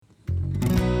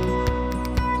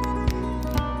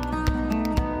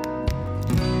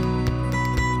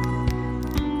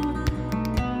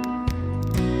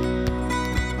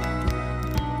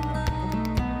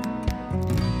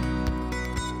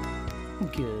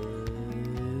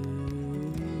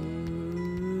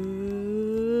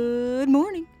Good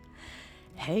morning.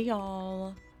 Hey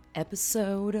y'all. This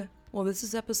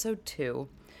is episode 2,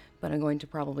 but I'm going to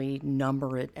probably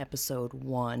number it episode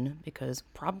 1 because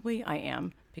probably I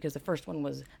am, because the first one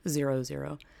was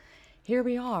 00. Here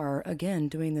we are again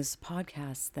doing this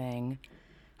podcast thing.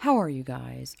 How are you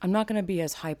guys? I'm not going to be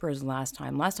as hyper as last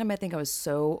time. Last time I think I was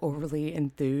so overly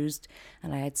enthused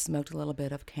and I had smoked a little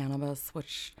bit of cannabis,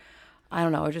 which I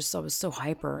don't know, I was so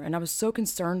hyper and I was so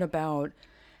concerned about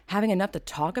having enough to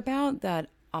talk about that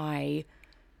I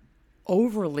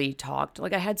overly talked.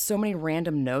 Like I had so many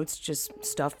random notes, just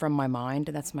stuff from my mind,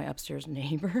 and that's my upstairs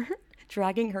neighbor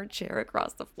dragging her chair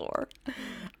across the floor.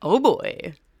 Oh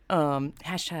boy.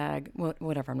 Hashtag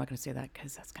whatever. I'm not going to say that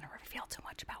because that's going to reveal too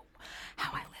much about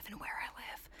how I live and where I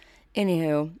live.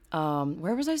 Anywho,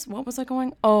 where was I? What was I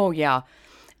going? Oh yeah.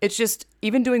 It's just,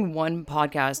 even doing one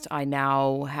podcast, I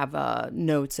now have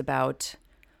notes about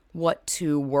what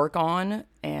to work on.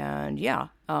 And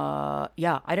I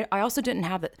also didn't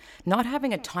have it. Not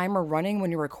having a timer running when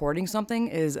you're recording something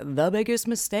is the biggest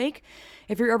mistake.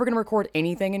 If you're ever going to record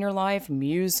anything in your life,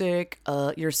 music,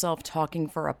 yourself talking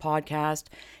for a podcast,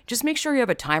 just make sure you have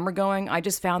a timer going. I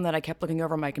just found that I kept looking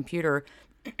over my computer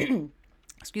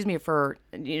excuse me,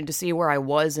 to see where I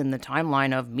was in the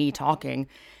timeline of me talking.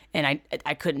 And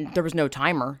I couldn't, there was no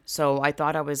timer. So I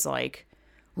thought I was like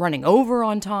running over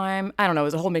on time. I don't know. It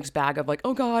was a whole mixed bag of like,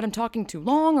 oh God, I'm talking too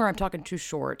long or I'm talking too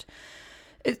short.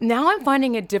 Now I'm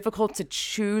finding it difficult to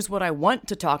choose what I want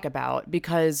to talk about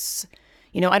because,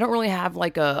 I don't really have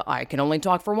like I can only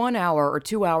talk for 1 hour or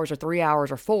 2 hours or 3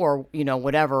 hours or 4,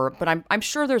 whatever. But I'm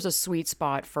sure there's a sweet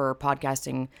spot for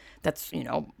podcasting that's,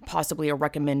 possibly a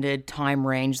recommended time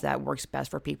range that works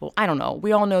best for people. I don't know.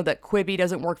 We all know that Quibi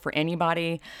doesn't work for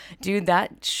anybody. Dude,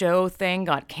 that show thing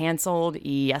got canceled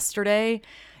yesterday.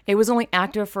 It was only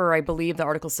active for, I believe the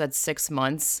article said 6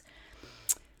 months.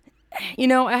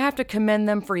 I have to commend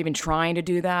them for even trying to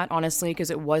do that, honestly, because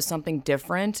it was something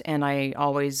different. And I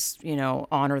always,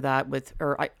 honor that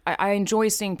I enjoy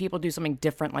seeing people do something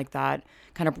different like that,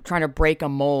 kind of trying to break a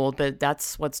mold. But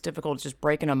that's what's difficult, just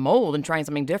breaking a mold and trying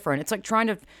something different. It's like trying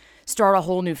to start a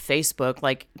whole new Facebook.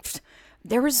 Like,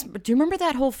 do you remember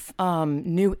that whole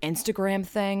new Instagram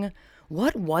thing?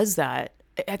 What was that?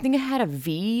 I think it had a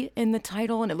V in the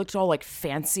title and it looked all like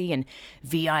fancy and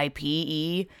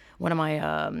VIP-y. One of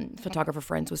my photographer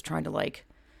friends was trying to like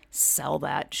sell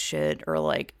that shit or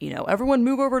like, everyone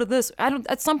move over to this.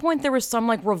 At some point there was some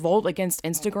like revolt against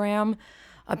Instagram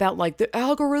about like the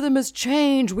algorithm has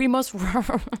changed. We must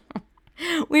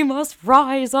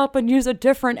rise up and use a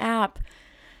different app.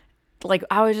 Like,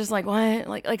 I was just like, what?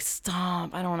 Like,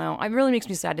 stop. I don't know. It really makes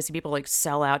me sad to see people like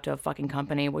sell out to a fucking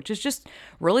company, which is just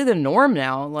really the norm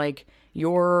now. Like,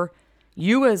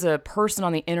 you as a person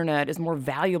on the internet is more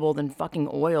valuable than fucking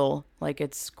oil. Like,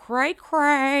 it's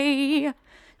cray.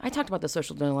 I talked about the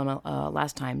social dilemma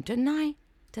last time, didn't I?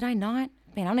 Did I not?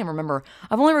 Man, I don't even remember.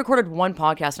 I've only recorded one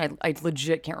podcast, and I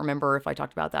legit can't remember if I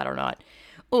talked about that or not.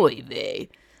 Oy vey.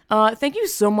 Thank you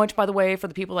so much, by the way, for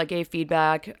the people that gave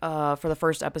feedback for the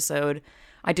first episode.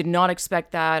 I did not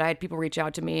expect that. I had people reach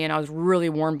out to me, and I was really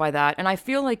warmed by that. And I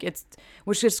feel like it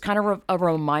was just kind of a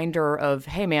reminder of,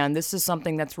 hey, man, this is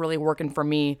something that's really working for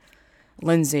me,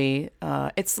 Lindsay.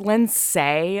 It's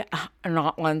Lindsay,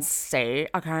 not Lindsay,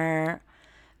 okay?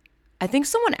 I think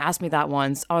someone asked me that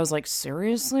once. I was like,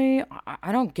 seriously?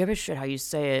 I don't give a shit how you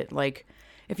say it. Like,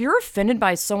 if you're offended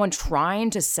by someone trying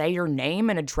to say your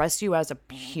name and address you as a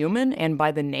human and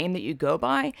by the name that you go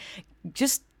by,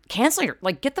 just cancel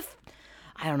get the...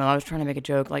 I don't know, I was trying to make a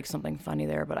joke, like something funny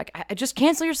there, but I just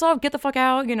cancel yourself, get the fuck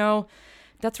out,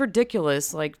 That's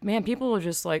ridiculous. Like, man, people are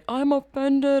just like, I'm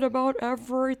offended about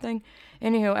everything.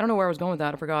 Anywho, I don't know where I was going with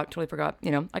that. Totally forgot.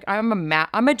 Like I'm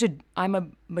a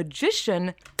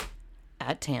magician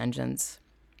at tangents.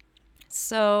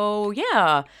 So,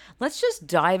 yeah, let's just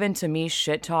dive into me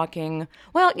shit talking.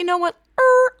 Well, you know what?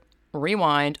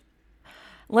 Rewind.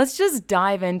 Let's just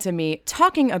dive into me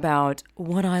talking about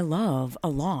what I love a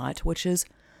lot, which is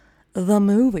the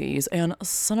movies and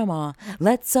cinema.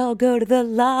 Let's all go to the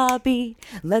lobby.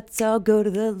 Let's all go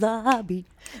to the lobby.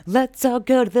 Let's all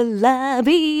go to the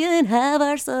lobby and have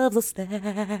ourselves a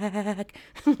snack.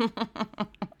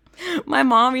 My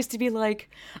mom used to be like,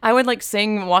 I would like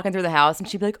sing walking through the house and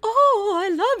she'd be like, oh, I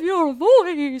love your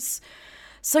voice.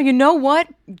 So you know what?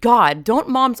 God, don't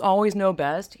moms always know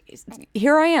best?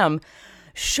 Here I am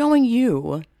showing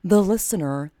you, the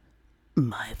listener,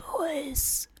 my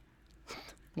voice.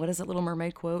 What is that Little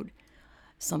Mermaid quote?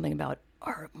 Something about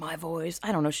my voice.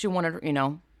 I don't know. She wanted,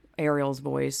 Ariel's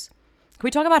voice. Can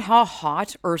we talk about how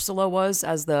hot Ursula was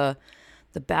as the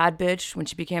The bad bitch when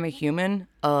she became a human.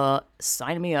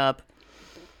 Sign me up.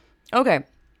 Okay.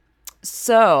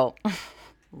 So,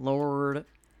 Lord.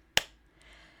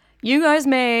 You guys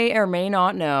may or may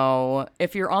not know,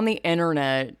 if you're on the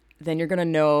internet, then you're going to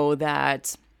know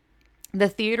that the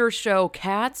theater show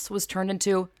Cats was turned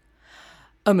into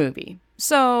a movie.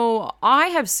 So I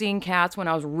have seen Cats when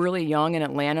I was really young in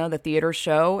Atlanta, the theater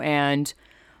show, and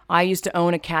I used to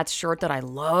own a Cats shirt that I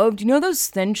loved. You know those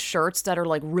thin shirts that are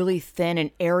like really thin and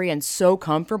airy and so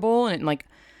comfortable? And like,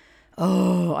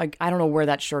 oh, I don't know where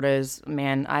that shirt is,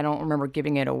 man. I don't remember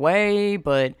giving it away,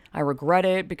 but I regret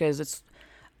it because it's,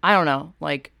 I don't know,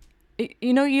 like,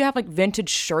 you know, you have like vintage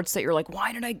shirts that you're like,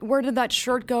 where did that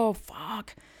shirt go?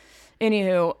 Fuck.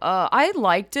 Anywho, I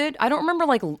liked it. I don't remember,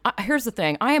 like, here's the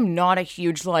thing. I am not a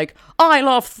huge, like, I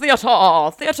love theater.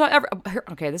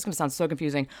 Okay, this is going to sound so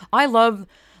confusing. I love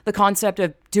the concept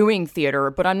of doing theater,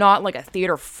 but I'm not, like, a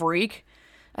theater freak.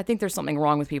 I think there's something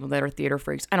wrong with people that are theater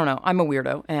freaks. I don't know. I'm a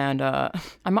weirdo, and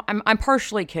I'm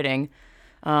partially kidding.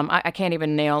 I can't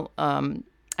even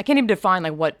I can't even define,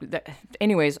 like, what...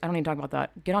 Anyways, I don't need to talk about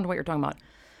that. Get on to what you're talking about.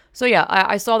 So, yeah,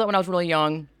 I saw that when I was really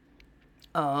young.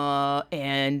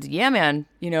 And yeah, man,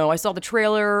 you know, I saw the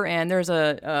trailer, and there's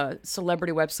a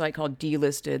celebrity website called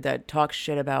Delisted that talks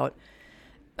shit about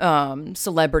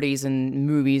celebrities and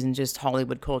movies and just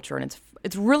Hollywood culture, and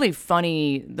it's really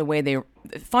funny the way they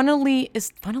funnily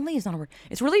is not a word.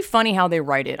 It's really funny how they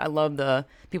write it. I love the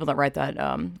people that write that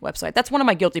website. That's one of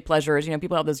my guilty pleasures. You know,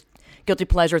 people have those guilty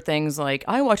pleasure things like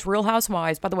I watch Real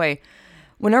Housewives. By the way,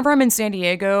 whenever I'm in San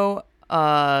Diego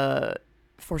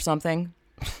for something.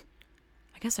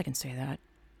 I guess I can say that.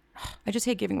 I just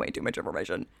hate giving away too much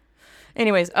information.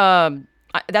 Anyways,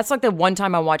 that's like the one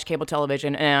time I watch cable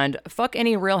television, and fuck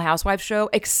any Real Housewives show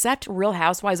except Real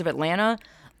Housewives of Atlanta.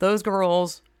 Those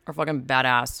girls are fucking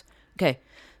badass. Okay,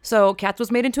 so Cats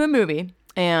was made into a movie,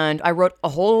 and I wrote a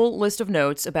whole list of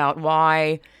notes about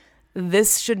why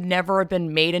this should never have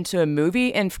been made into a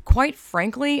movie, and quite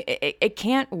frankly, it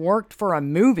can't work for a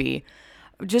movie.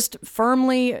 Just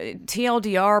firmly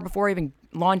TLDR before I even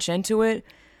launch into it,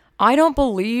 I don't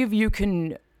believe you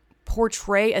can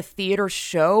portray a theater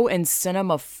show in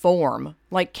cinema form.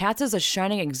 Like, Cats is a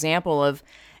shining example of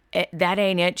that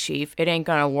ain't it, Chief. It ain't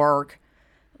gonna work.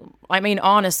 I mean,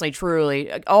 honestly,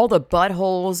 truly, all the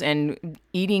buttholes and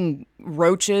eating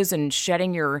roaches and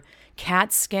shedding your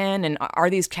cat skin, and are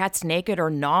these cats naked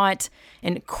or not,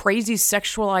 and crazy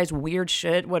sexualized weird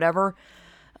shit, whatever.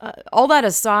 All that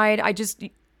aside,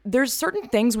 there's certain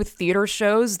things with theater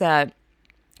shows that,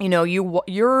 you know,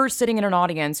 you're sitting in an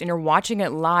audience and you're watching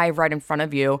it live right in front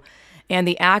of you, and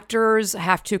the actors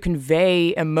have to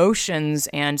convey emotions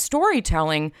and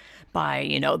storytelling by,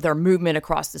 you know, their movement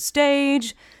across the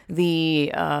stage,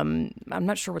 I'm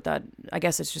not sure what that, I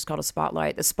guess it's just called a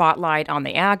spotlight, the spotlight on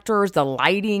the actors, the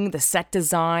lighting, the set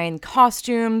design,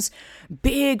 costumes,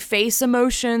 big face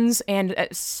emotions, and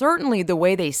certainly the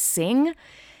way they sing.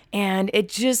 And it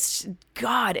just,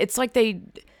 God, it's like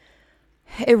it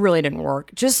really didn't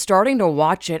work. Just starting to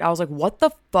watch it, I was like, what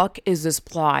the fuck is this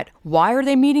plot? Why are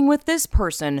they meeting with this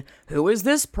person? Who is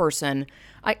this person?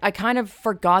 I kind of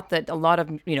forgot that a lot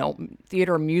of, you know,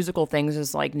 theater musical things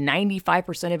is like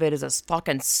 95% of it is a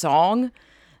fucking song.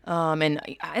 And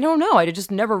I don't know. I just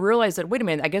never realized that, wait a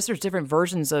minute, I guess there's different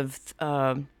versions of,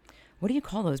 what do you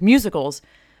call those? Musicals.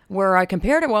 Where I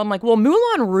compared it, well, I'm like, well,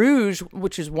 Moulin Rouge,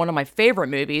 which is one of my favorite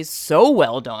movies, so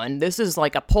well done. This is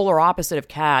like a polar opposite of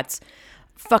Cats.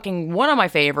 Fucking one of my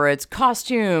favorites.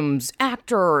 Costumes,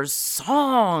 actors,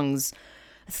 songs,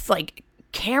 it's like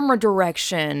camera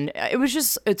direction.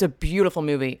 It's a beautiful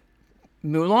movie.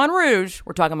 Moulin Rouge,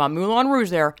 we're talking about Moulin Rouge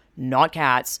there, not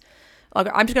Cats.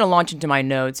 I'm just going to launch into my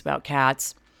notes about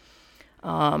Cats.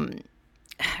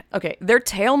 Okay, their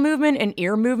tail movement and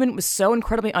ear movement was so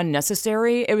incredibly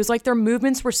unnecessary. It was like their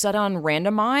movements were set on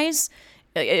randomize,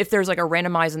 if there's like a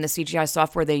randomize in the CGI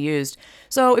software they used.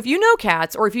 So if you know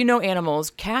cats, or if you know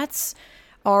animals, cats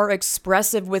are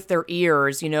expressive with their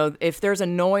ears. You know, if there's a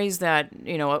noise that,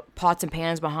 you know, pots and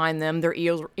pans behind them, their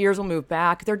ears will move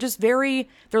back. They're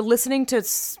listening to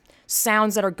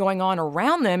sounds that are going on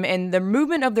around them, and the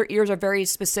movement of their ears are very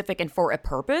specific and for a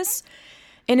purpose.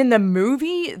 And in the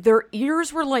movie, their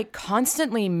ears were like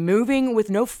constantly moving with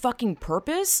no fucking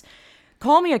purpose.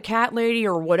 Call me a cat lady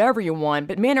or whatever you want,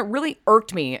 but man, it really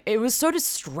irked me. It was so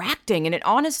distracting, and it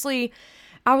honestly,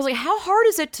 I was like, how hard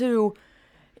is it to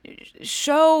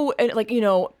show, like, you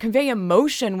know, convey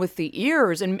emotion with the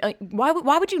ears? And like, why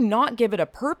would you not give it a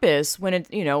purpose when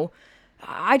it, you know,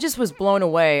 I just was blown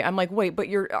away. I'm like, wait, but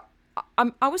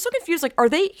I was so confused. Like, are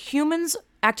they humans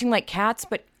acting like cats,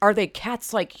 but are they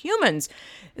cats like humans?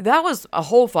 That was a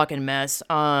whole fucking mess.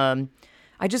 I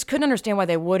just couldn't understand why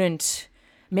they wouldn't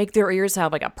make their ears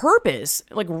have like a purpose.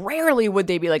 Like, rarely would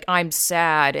they be like, I'm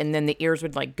sad, and then the ears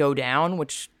would like go down,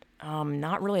 which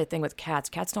not really a thing with cats.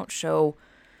 Cats don't show.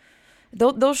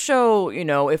 They'll show,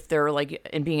 if they're like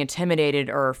in being intimidated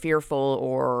or fearful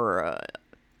or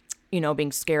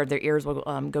being scared, their ears will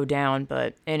go down.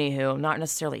 But anywho, not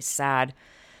necessarily sad.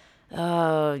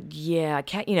 Yeah,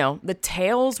 cat. The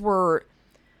tails were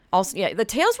also, yeah, the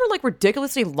tails were like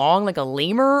ridiculously long, like a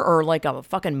lemur or like a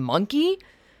fucking monkey.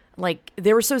 Like,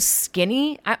 they were so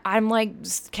skinny. I'm like,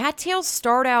 cattails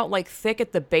start out like thick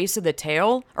at the base of the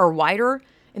tail or wider,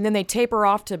 and then they taper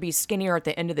off to be skinnier at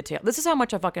the end of the tail. This is how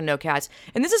much I fucking know cats.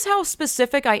 And this is how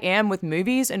specific I am with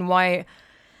movies and why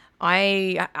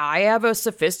I have a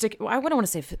I wouldn't want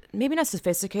to say, maybe not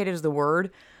sophisticated is the word.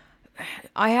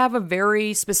 I have a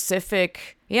very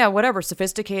specific,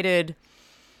 sophisticated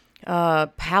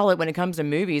palette when it comes to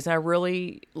movies. And I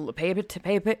really pay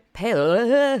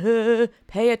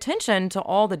attention to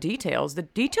all the details. The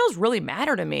details really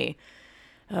matter to me.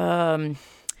 Yeah,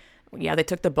 they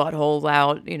took the butthole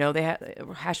out. They had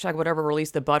hashtag whatever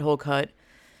released the butthole cut.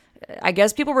 I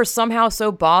guess people were somehow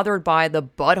so bothered by the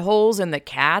buttholes in the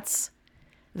cats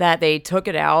that they took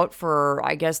it out for,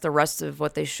 I guess, the rest of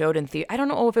what they showed in theater. I don't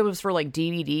know if it was for like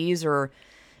DVDs or,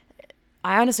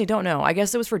 I honestly don't know. I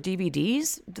guess it was for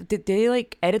DVDs. Did they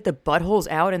like edit the buttholes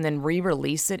out and then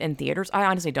re-release it in theaters? I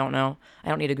honestly don't know. I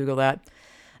don't need to Google that.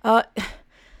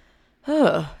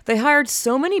 They hired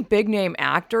so many big name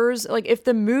actors. Like, if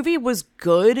the movie was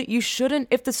good,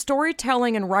 if the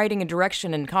storytelling and writing and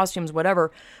direction and costumes,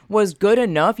 whatever, was good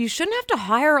enough, you shouldn't have to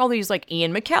hire all these like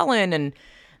Ian McKellen and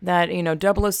that,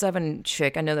 007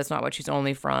 chick. I know that's not what she's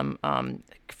only from.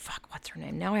 What's her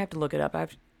name? Now I have to look it up.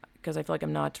 Because I feel like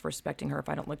I'm not respecting her if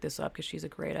I don't look this up because she's a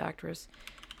great actress.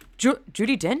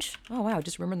 Judi Dench? Oh, wow. I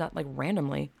just remembered that like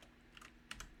randomly.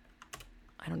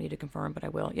 I don't need to confirm, but I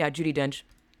will. Yeah, Judi Dench.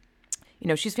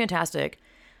 She's fantastic.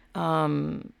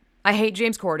 I hate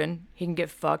James Corden. He can get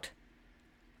fucked.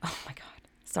 Oh my God.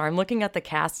 Sorry, I'm looking at the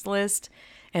cast list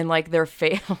and like their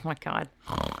face. Oh my God.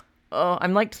 Oh,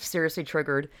 I'm like seriously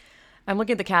triggered. I'm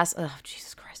looking at the cast. Oh,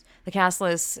 Jesus Christ. The cast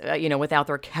list, without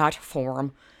their cat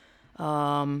form.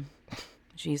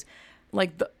 Jeez.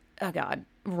 Like oh God.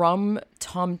 Rum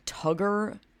Tum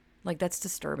Tugger. Like, that's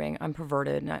disturbing. I'm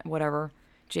perverted. Whatever.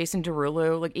 Jason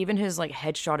Derulo. Like, even his like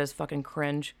headshot is fucking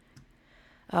cringe.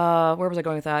 Where was I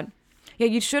going with that? Yeah,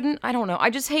 you shouldn't, I don't know. I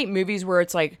just hate movies where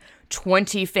it's like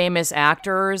 20 famous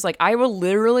actors. Like, I will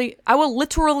literally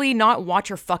not watch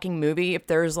your fucking movie if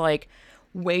there's like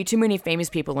way too many famous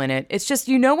people in it. It's just,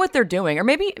 what they're doing. Or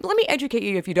maybe, let me educate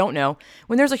you if you don't know.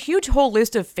 When there's a huge whole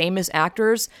list of famous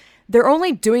actors, they're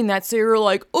only doing that so you're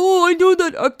like, oh, I know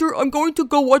that actor, I'm going to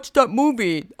go watch that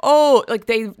movie. Oh, like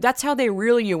that's how they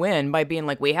reel you in, by being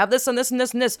like, we have this and this and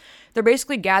this and this. They're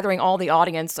basically gathering all the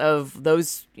audience of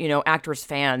those, actors'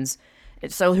 fans.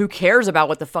 So who cares about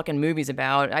what the fucking movie's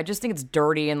about? I just think it's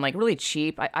dirty and like really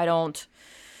cheap. I don't.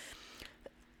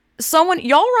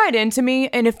 Y'all write into me,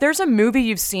 and if there's a movie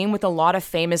you've seen with a lot of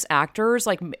famous actors,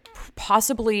 like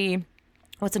possibly,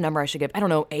 what's a number I should give? I don't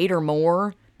know, 8 or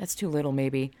more. That's too little,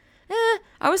 maybe.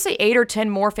 I would say 8 or 10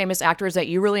 more famous actors that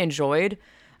you really enjoyed.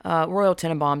 Royal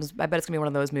Tenenbaums, I bet it's going to be one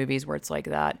of those movies where it's like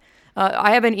that.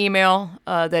 I have an email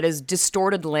that is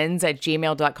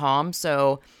distortedlens@gmail.com.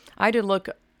 So I did like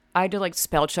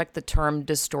spell check the term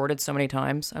distorted so many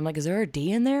times. I'm like, is there a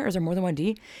D in there? Is there more than one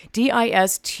D?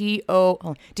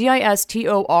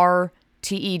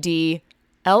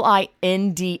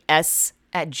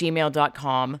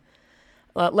 distortedlens@gmail.com.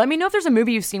 Let me know if there's a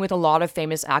movie you've seen with a lot of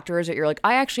famous actors that you're like,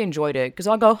 I actually enjoyed it. Because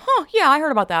I'll go, yeah, I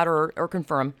heard about that. Or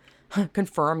confirm.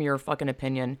 Confirm your fucking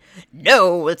opinion.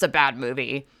 No, it's a bad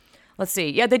movie. Let's see.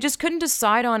 Yeah, they just couldn't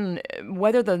decide on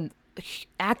whether the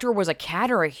actor was a cat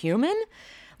or a human.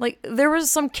 Like, there was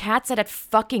some cats that had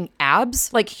fucking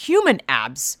abs. Like, human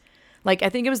abs. Like, I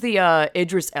think it was the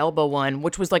Idris Elba one,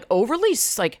 which was like overly,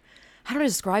 like, how do I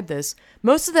describe this?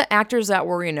 Most of the actors that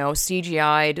were,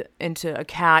 CGI'd into a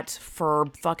cat for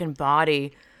fucking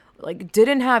body, like,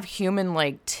 didn't have human,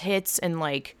 like, tits and,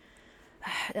 like,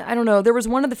 I don't know. There was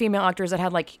one of the female actors that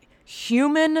had, like,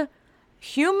 human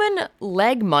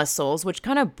leg muscles, which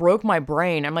kind of broke my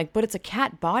brain. I'm like, but it's a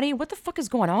cat body? What the fuck is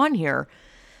going on here?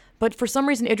 But for some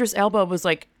reason, Idris Elba was,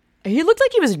 like, he looked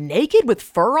like he was naked with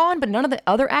fur on, but none of the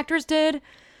other actors did.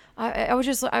 I'm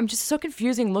just so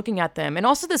confusing looking at them. And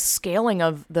also the scaling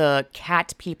of the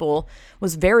cat people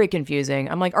was very confusing.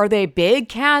 I'm like, are they big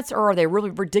cats or are they really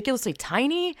ridiculously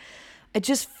tiny? It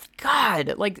just,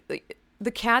 God, like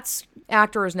the Cats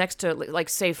actors next to like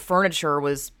say furniture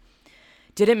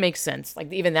didn't make sense.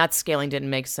 Like even that scaling didn't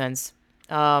make sense.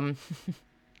 Oh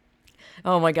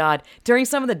my God. During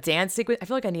some of the dance sequence, I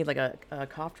feel like I need like a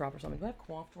cough drop or something. Do I have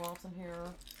cough drops in here?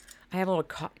 I have a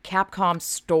little Capcom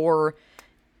store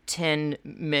tin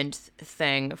mint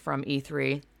thing from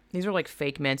E3. These are like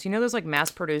fake mints. You know those like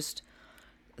mass produced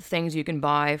things you can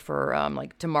buy for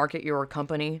like to market your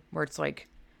company, where it's like,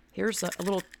 here's a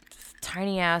little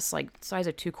tiny ass like size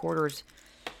of 2/4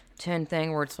 tin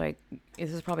thing where it's like,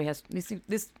 this probably has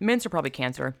these mints are probably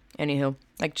cancer. Anywho,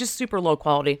 like just super low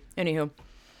quality. Anywho,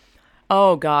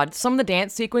 oh God, some of the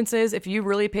dance sequences, if you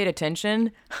really paid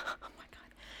attention, oh my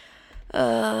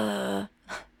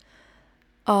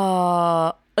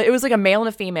God, it was like a male and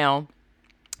a female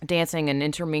dancing and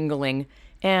intermingling,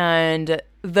 and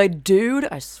the dude,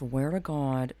 I swear to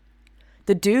God,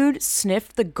 the dude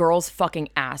sniffed the girl's fucking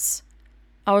ass.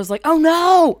 I was like, oh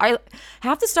no!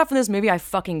 Half the stuff in this movie, I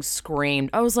fucking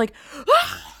screamed. I was like,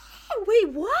 ah, wait,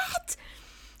 what?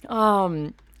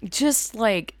 Just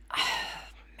like,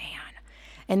 man.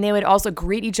 And they would also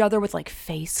greet each other with like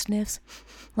face sniffs,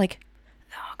 like,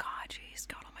 oh God, jeez,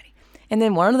 God Almighty. And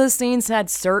then one of the scenes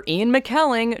had Sir Ian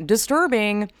McKellen,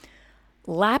 disturbing,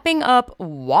 lapping up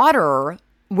water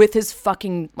with his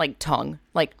fucking like tongue,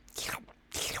 like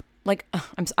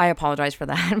I apologize for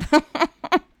that.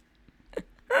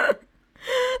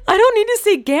 I don't need to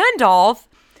see Gandalf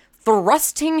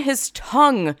thrusting his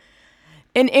tongue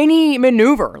in any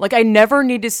maneuver. Like, I never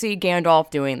need to see Gandalf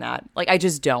doing that. Like, I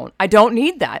just don't. I don't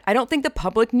need that. I don't think the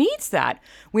public needs that.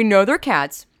 We know they're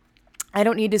cats. I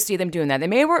don't need to see them doing that.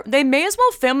 They may as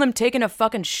well film them taking a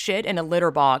fucking shit in a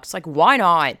litter box. Like, why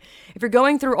not? If you're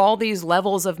going through all these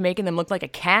levels of making them look like a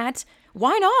cat,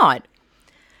 why not?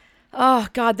 Oh,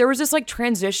 God, there was this, like,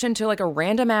 transition to, like, a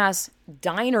random-ass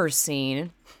diner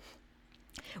scene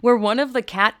where one of the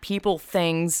cat people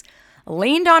things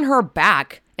leaned on her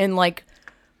back and, like,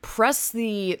 pressed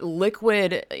the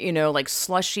liquid, you know, like,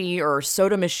 slushy or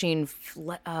soda machine,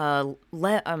 lever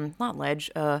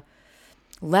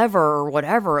or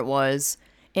whatever it was,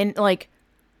 and, like,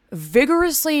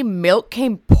 vigorously milk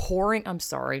came pouring. I'm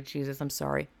sorry, Jesus, I'm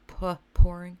sorry.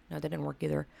 Pouring? No, that didn't work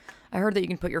either. I heard that you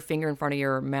can put your finger in front of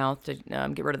your mouth to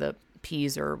get rid of the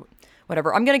peas or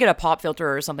whatever. I'm going to get a pop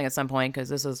filter or something at some point because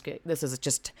this is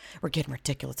just, we're getting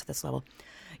ridiculous at this level.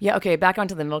 Yeah, okay, back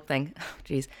onto the milk thing.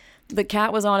 Jeez. The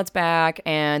cat was on its back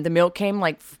and the milk came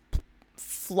like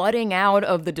flooding out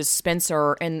of the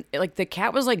dispenser, and like the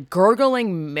cat was like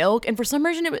gurgling milk, and for some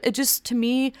reason it just to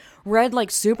me read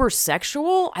like super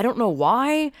sexual. I don't know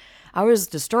why. I was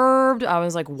disturbed. I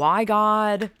was like, why,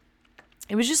 God?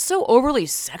 It was just so overly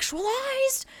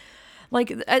sexualized.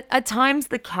 Like at times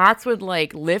the cats would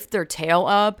like lift their tail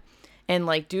up and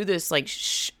like do this like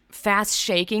fast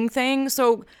shaking thing.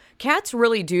 So cats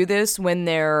really do this when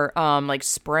they're like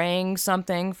spraying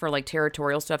something for like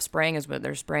territorial stuff. Spraying is when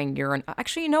they're spraying urine.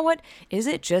 Actually, you know what? Is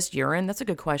it just urine? That's a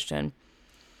good question.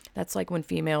 That's like when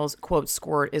females, quote,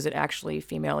 squirt. Is it actually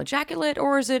female ejaculate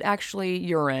or is it actually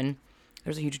urine?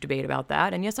 There's a huge debate about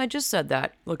that. And yes, I just said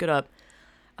that. Look it up.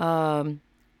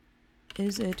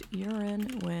 Is it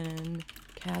urine when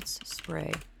cats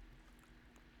spray?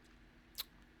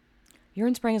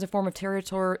 Urine spraying is a form of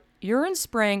territorial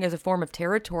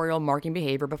marking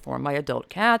behavior performed by adult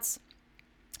cats.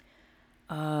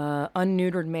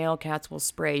 Unneutered male cats will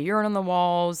spray urine on the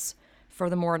walls.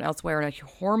 Furthermore, and elsewhere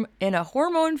in a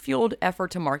hormone-fueled effort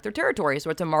to mark their territory.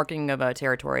 So it's a marking of a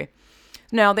territory.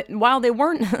 Now, while they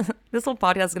weren't, this whole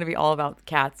podcast is going to be all about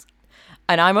cats,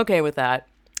 and I'm okay with that.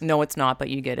 No, it's not, but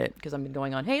you get it because I've been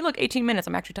going on. Hey, look, 18 minutes.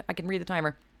 I can read the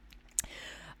timer.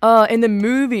 In the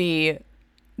movie,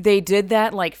 they did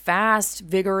that like fast,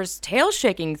 vigorous tail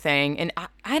shaking thing, and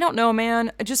I don't know,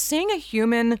 man. Just seeing a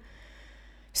human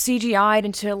CGI'd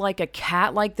into like a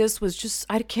cat like this was just,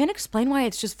 I can't explain why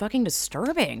it's just fucking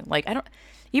disturbing. Like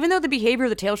even though the behavior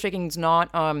of the tail shaking is not,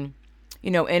 in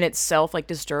itself like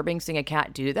disturbing, seeing a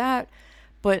cat do that,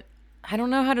 but I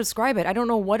don't know how to describe it. I don't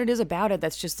know what it is about it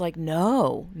that's just like,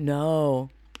 no.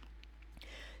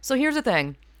 So here's the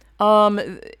thing.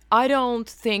 I don't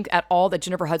think at all that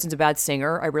Jennifer Hudson's a bad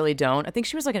singer. I really don't. I think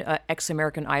she was like an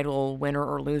ex-American Idol winner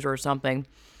or loser or something.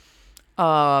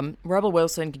 Rebel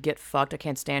Wilson could get fucked. I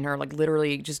can't stand her. Like,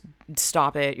 literally, just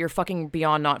stop it. You're fucking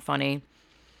beyond not funny.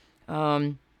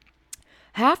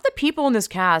 Half the people in this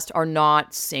cast are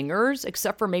not singers,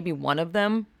 except for maybe one of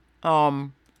them.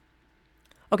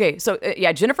 Okay, so,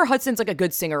 yeah, Jennifer Hudson's, like, a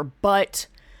good singer, but,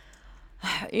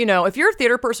 if you're a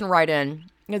theater person, write in.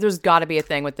 There's got to be a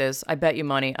thing with this. I bet you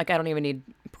money. Like, I don't even need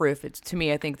proof. To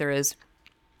me, I think there is.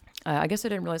 I guess I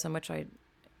didn't realize how much I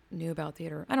knew about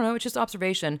theater. I don't know. It's just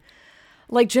observation.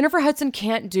 Like Jennifer Hudson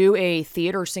can't do a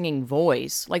theater singing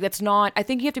voice. Like that's not, I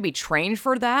think you have to be trained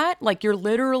for that. Like you're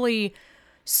literally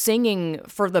singing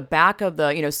for the back of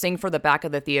the, sing for the back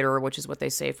of the theater, which is what they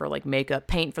say for like makeup,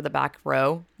 paint for the back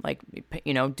row, like,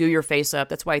 do your face up.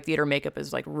 That's why theater makeup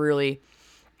is like really,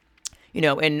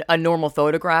 in a normal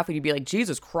photograph, you'd be like,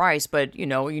 Jesus Christ, but you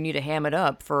need to ham it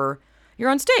up for,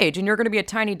 you're on stage and you're going to be a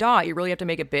tiny dot. You really have to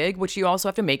make it big, which you also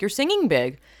have to make your singing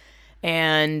big.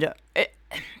 And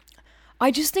I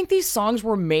just think these songs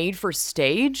were made for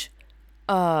stage.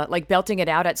 Like belting it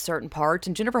out at certain parts.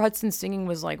 And Jennifer Hudson's singing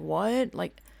was like, what?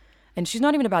 Like, and she's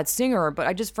not even a bad singer, but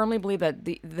I just firmly believe that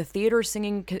the theater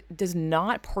singing does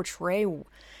not portray,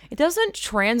 it doesn't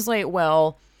translate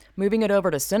well moving it over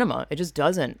to cinema. It just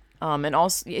doesn't. And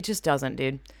also, it just doesn't,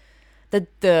 dude.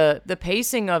 The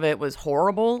pacing of it was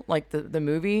horrible, like the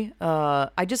movie.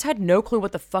 I just had no clue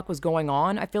what the fuck was going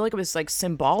on. I feel like it was like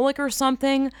symbolic or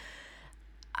something.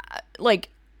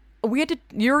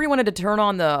 Yuri wanted to turn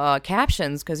on the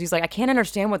captions because he's like, I can't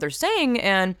understand what they're saying.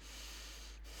 And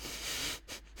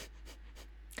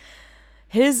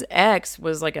his ex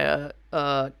was like a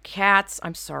Cats.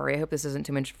 I'm sorry. I hope this isn't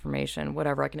too much information.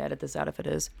 Whatever. I can edit this out if it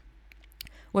is.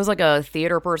 Was like a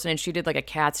theater person and she did like a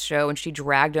Cats show and she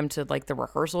dragged him to like the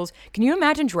rehearsals. Can you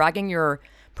imagine dragging your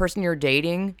person you're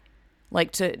dating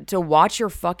like to watch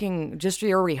your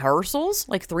rehearsals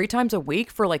like 3 times a week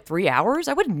for like 3 hours?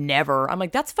 I would never. I'm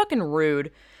like, that's fucking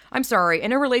rude. I'm sorry.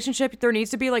 In a relationship, there needs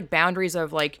to be like boundaries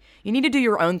of like, you need to do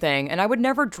your own thing. And I would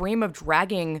never dream of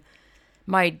dragging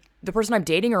the person I'm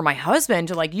dating or my husband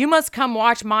to like, you must come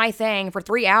watch my thing for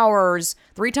 3 hours,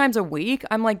 3 times a week.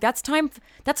 I'm like, that's time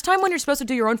when you're supposed to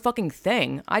do your own fucking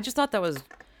thing. I just thought that was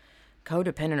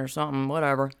codependent or something,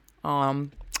 whatever. I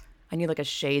need like a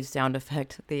shade sound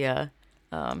effect. The,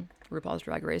 RuPaul's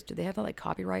Drag Race. Do they have that like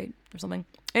copyright or something?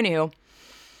 Anywho,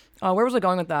 where was I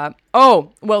going with that?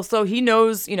 Oh, well, so he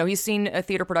knows, he's seen a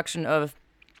theater production of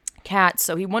Cats,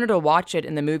 so he wanted to watch it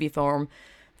in the movie form,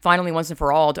 finally once and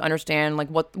for all, to understand like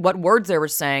what words they were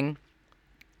saying.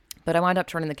 But I wound up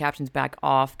turning the captions back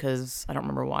off because I don't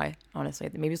remember why, honestly.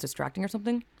 Maybe it's distracting or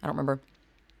something. I don't remember.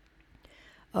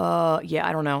 Yeah,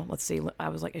 I don't know. Let's see. I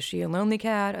was like, is she a lonely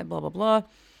cat? Blah, blah, blah.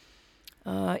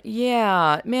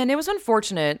 Yeah, man, it was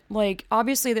unfortunate. Like,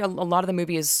 obviously, a lot of the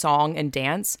movie is song and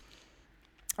dance.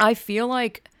 I feel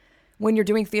like when you're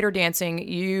doing theater dancing,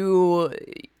 how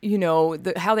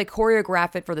they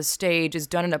choreograph it for the stage is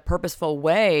done in a purposeful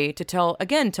way to tell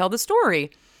the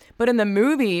story. But in the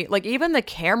movie, like, even the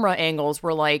camera angles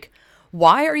were like,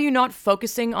 why are you not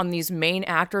focusing on these main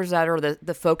actors that are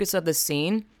the focus of the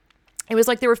scene? It was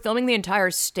like they were filming the entire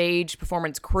stage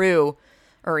performance crew,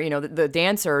 or, the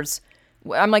dancers.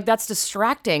 I'm like, that's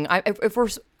distracting.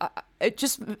 It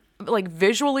just like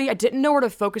visually, I didn't know where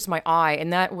to focus my eye,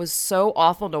 and that was so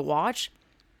awful to watch.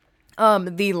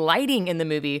 The lighting in the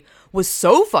movie was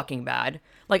so fucking bad.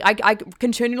 Like I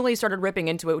continually started ripping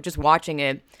into it, just watching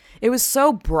it. It was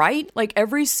so bright. Like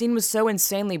every scene was so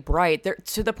insanely bright, there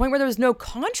to the point where there was no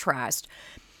contrast.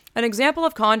 An example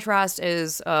of contrast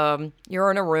is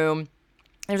you're in a room.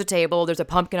 There's a table. There's a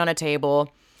pumpkin on a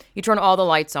table. You turn all the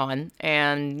lights on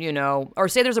and, or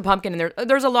say there's a pumpkin and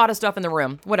there's a lot of stuff in the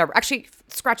room. Whatever. Actually,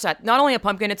 scratch that. Not only a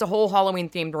pumpkin, it's a whole Halloween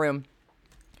themed room.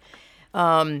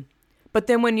 But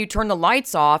then when you turn the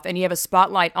lights off and you have a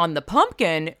spotlight on the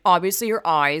pumpkin, obviously your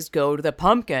eyes go to the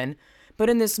pumpkin. But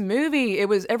in this movie,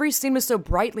 every scene was so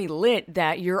brightly lit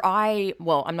that your eye,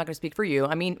 well, I'm not going to speak for you.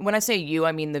 I mean, when I say you,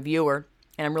 I mean the viewer.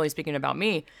 And I'm really speaking about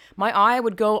me, my eye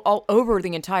would go all over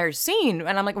the entire scene.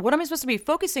 And I'm like, what am I supposed to be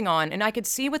focusing on? And I could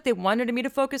see what they wanted me to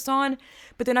focus on.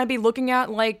 But then I'd be looking at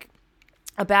like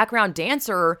a background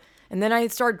dancer. And then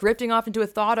I'd start drifting off into a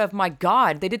thought of, my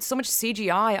God, they did so much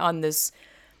CGI on this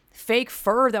fake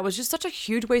fur that was just such a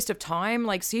huge waste of time.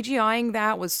 Like CGIing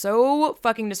that was so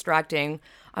fucking distracting.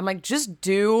 I'm like, just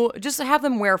have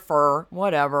them wear fur,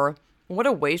 whatever. What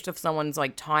a waste of someone's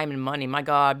like time and money. My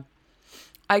God.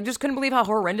 I just couldn't believe how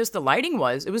horrendous the lighting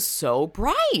was. It was so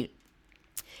bright.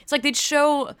 It's like they'd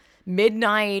show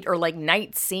midnight or like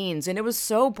night scenes and it was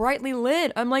so brightly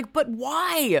lit. I'm like, but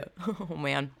why? Oh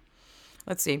man.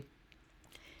 Let's see.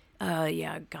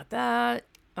 Yeah, got that.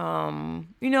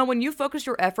 When you focus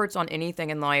your efforts on anything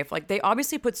in life, like they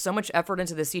obviously put so much effort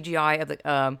into the CGI of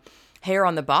the hair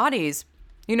on the bodies.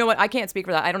 You know what? I can't speak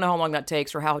for that. I don't know how long that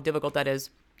takes or how difficult that is.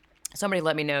 Somebody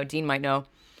let me know. Dean might know.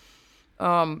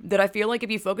 That I feel like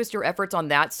if you focus your efforts on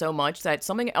that so much that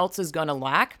something else is gonna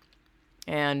lack.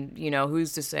 And,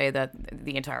 who's to say that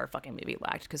the entire fucking movie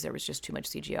lacked because there was just too much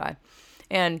CGI.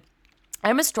 And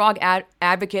I'm a strong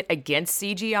advocate against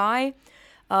CGI.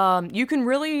 You can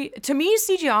really, to me,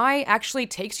 CGI actually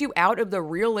takes you out of the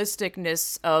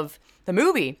realisticness of the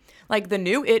movie. Like the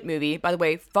new It movie, by the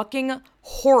way, fucking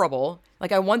horrible.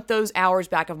 Like I want those hours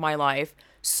back of my life.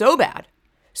 So bad.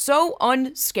 So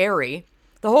unscary.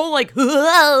 The whole like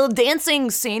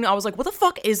dancing scene, I was like, what the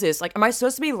fuck is this? Like, am I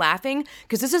supposed to be laughing?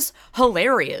 Because this is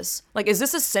hilarious. Like, is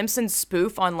this a Simpsons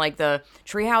spoof on like the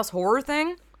Treehouse horror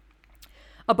thing?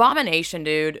 Abomination,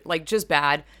 dude. Like, just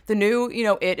bad. The new,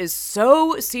 it is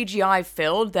so CGI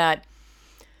filled that,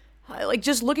 like,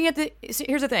 just looking at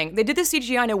here's the thing. They did the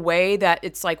CGI in a way that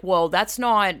it's like, well, that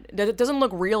doesn't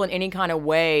look real in any kind of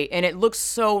way. And it looks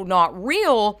so not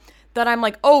real that I'm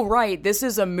like, oh, right, this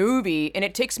is a movie. And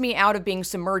it takes me out of being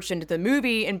submerged into the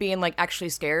movie and being, like, actually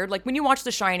scared. Like, when you watch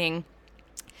The Shining,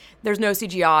 there's no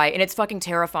CGI, and it's fucking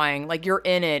terrifying. Like, you're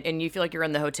in it, and you feel like you're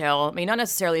in the hotel. I mean, not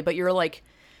necessarily, but you're, like,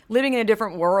 living in a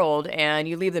different world, and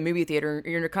you leave the movie theater, and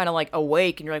you're kind of, like,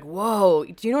 awake, and you're like, whoa.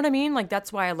 Do you know what I mean? Like,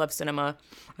 that's why I love cinema.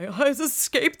 I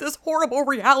escaped this horrible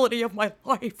reality of my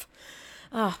life.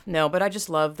 No, but I just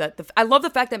love that. I love the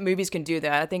fact that movies can do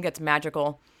that. I think that's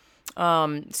magical.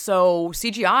 So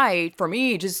CGI for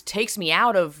me just takes me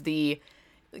out of the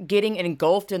getting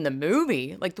engulfed in the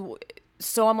movie. Like,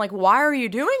 so I'm like, why are you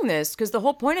doing this? Because the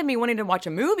whole point of me wanting to watch a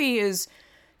movie is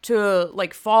to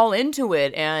like fall into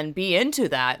it and be into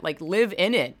that, like live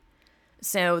in it.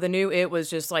 So the new It was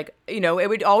just like, it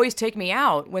would always take me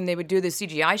out when they would do the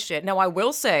CGI shit. Now I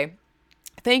will say,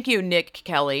 thank you, Nick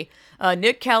Kelly.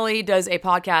 Nick Kelly does a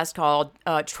podcast called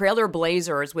Trailer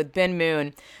Blazers with Ben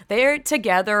Moon. They're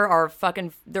together,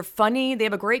 they're funny. They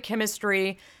have a great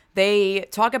chemistry. They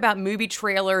talk about movie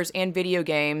trailers and video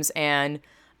games. And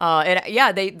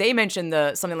they mentioned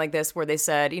something like this where they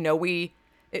said,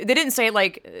 they didn't say it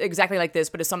like exactly like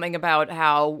this, but it's something about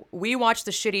how we watch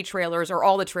the shitty trailers or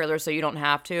all the trailers so you don't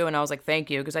have to. And I was like, thank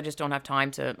you, because I just don't have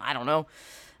time to, I don't know.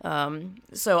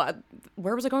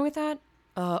 Where was I going with that?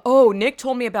 Nick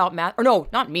told me about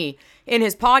not me. In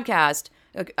his podcast,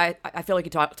 I feel like he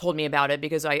told me about it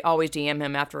because I always DM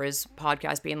him after his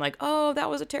podcast being like, oh, that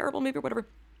was a terrible movie or whatever.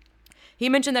 He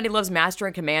mentioned that he loves Master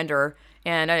and Commander,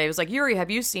 and I was like, Yuri,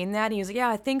 have you seen that? And he was like, yeah,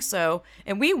 I think so.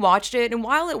 And we watched it, and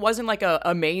while it wasn't like a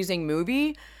amazing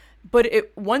movie, but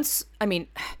it was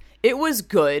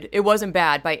good. It wasn't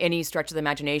bad by any stretch of the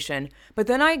imagination. But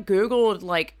then I Googled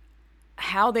like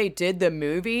how they did the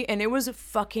movie, and it was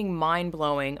fucking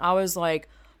mind-blowing. I was like,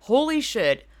 holy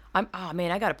shit. I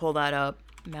gotta pull that up.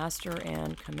 Master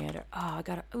and Commander. I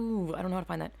don't know how to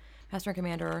find that. Master and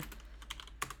Commander.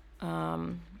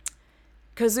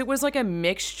 Because it was like a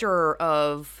mixture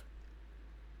of...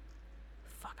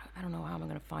 Fuck, I don't know how I'm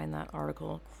gonna find that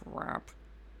article. Crap.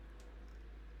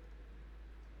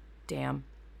 Damn.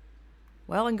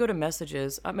 Well, I can go to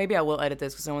messages. Maybe I will edit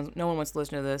this because no one wants to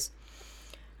listen to this.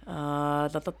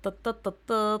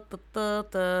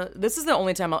 This is the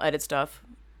only time I'll edit stuff,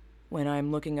 when I'm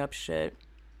looking up shit.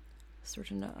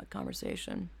 Search in a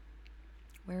conversation.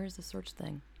 Where is the search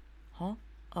thing? Huh?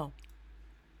 Oh.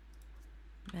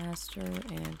 Master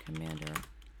and Commander.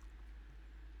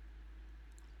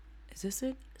 Is this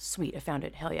it? Sweet, I found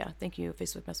it. Hell yeah. Thank you,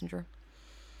 Facebook Messenger.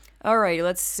 Alright,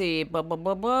 let's see.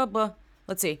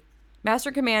 Let's see.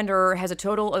 Master Commander has a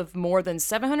total of more than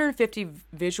 750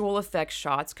 visual effects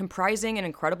shots, comprising an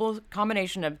incredible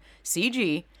combination of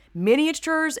CG,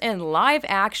 miniatures, and live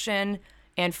action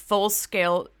and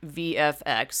full-scale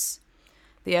VFX.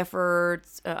 The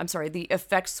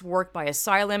effects work by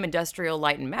Asylum, Industrial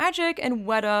Light and Magic, and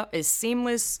Weta is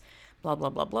seamless. Blah blah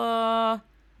blah blah.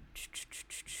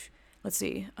 Let's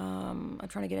see. I'm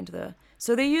trying to get into the.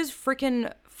 So they use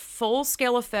freaking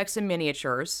full-scale effects and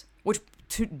miniatures, which.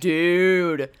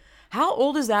 Dude, how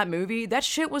old is that movie? That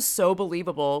shit was so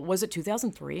believable. Was it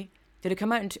 2003? Did it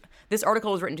come out this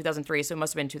article was written in 2003, so it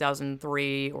must have been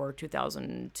 2003 or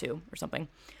 2002 or something.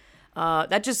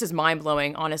 That just is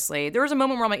mind-blowing, honestly. There was a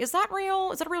moment where I'm like, is that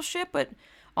real? Is that real shit? But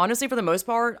honestly, for the most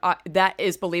part, that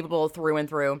is believable through and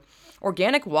through.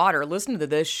 Organic Water, listen to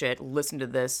this shit. Listen to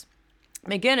this.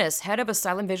 McGinnis, head of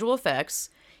Asylum Visual Effects.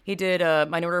 He did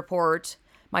Minority Report,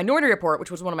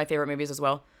 which was one of my favorite movies as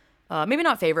well. Maybe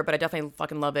not favorite, but I definitely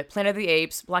fucking love it. Planet of the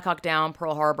Apes, Black Hawk Down,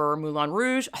 Pearl Harbor, Moulin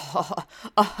Rouge.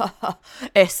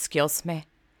 Excuse me.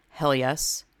 Hell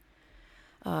yes.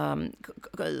 Hold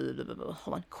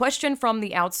on. Question from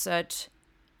the outset.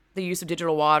 The use of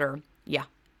digital water. Yeah.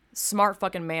 Smart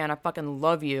fucking man. I fucking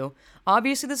love you.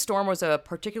 Obviously, the storm was a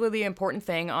particularly important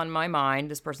thing on my mind.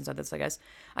 This person said this, I guess.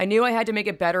 I knew I had to make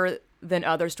it better than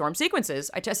other storm sequences.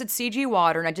 I tested CG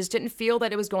water and I just didn't feel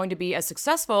that it was going to be as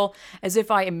successful as if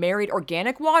I married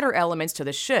organic water elements to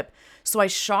the ship. So I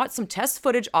shot some test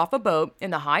footage off a boat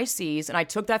in the high seas and I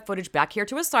took that footage back here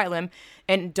to Asylum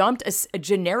and dumped a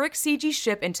generic CG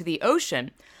ship into the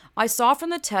ocean. I saw from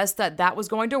the test that that was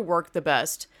going to work the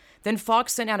best. Then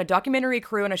Fox sent out a documentary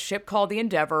crew on a ship called the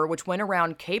Endeavor, which went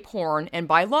around Cape Horn, and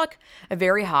by luck, a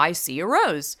very high sea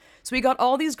arose. So we got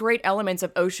all these great elements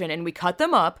of ocean, and we cut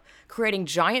them up, creating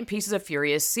giant pieces of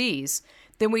furious seas.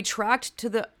 Then we tracked to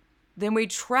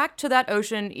that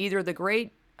ocean either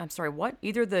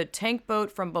the tank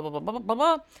boat from blah blah blah blah blah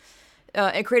blah,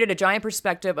 and created a giant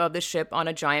perspective of the ship on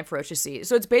a giant ferocious sea.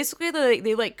 So it's basically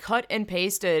they like cut and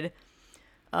pasted.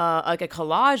 Like a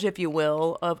collage, if you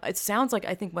will, of, it sounds like,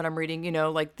 I think when I'm reading,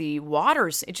 like the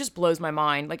waters, it just blows my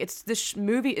mind. Like it's this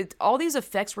movie, all these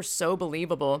effects were so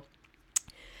believable.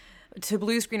 To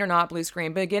blue screen or not blue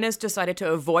screen, but McGinnis decided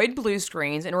to avoid blue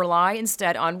screens and rely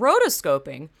instead on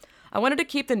rotoscoping. I wanted to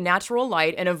keep the natural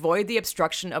light and avoid the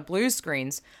obstruction of blue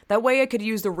screens. That way I could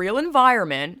use the real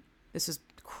environment. This is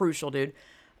crucial, dude.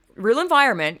 Real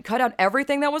environment, cut out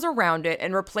everything that was around it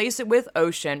and replace it with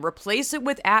ocean, replace it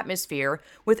with atmosphere,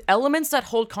 with elements that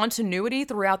hold continuity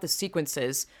throughout the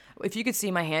sequences. If you could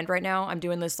see my hand right now, I'm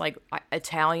doing this like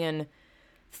Italian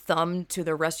thumb to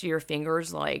the rest of your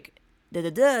fingers, like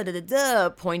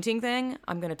da-da-da, pointing thing.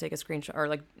 I'm going to take a screenshot or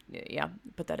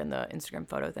put that in the Instagram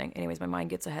photo thing. Anyways, my mind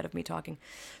gets ahead of me talking.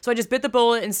 So I just bit the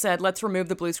bullet and said, let's remove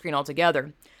the blue screen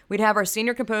altogether. We'd have our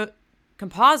senior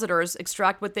compositors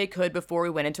extract what they could before we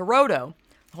went into roto.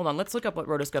 Hold on, let's look up what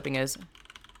rotoscoping is.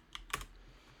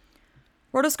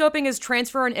 Rotoscoping is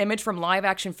transfer an image from live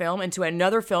action film into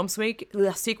another film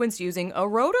sequence using a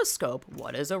rotoscope.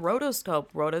 What is a rotoscope?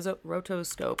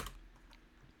 Rotoscope.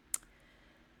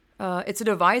 It's a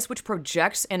device which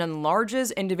projects and enlarges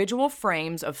individual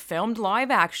frames of filmed live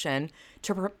action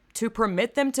to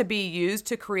permit them to be used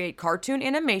to create cartoon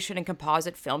animation and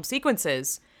composite film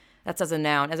sequences. That's as a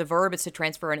noun. As a verb, it's to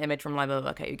transfer an image from live.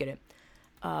 Okay, you get it.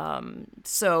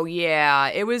 So yeah,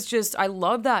 it was just, I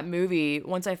love that movie.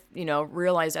 Once I,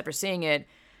 realized after seeing it,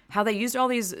 how they used all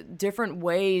these different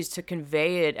ways to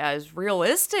convey it as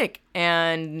realistic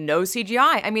and no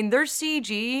CGI. I mean, there's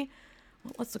CG.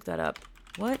 Well, let's look that up.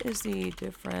 What is the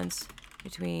difference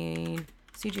between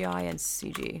CGI and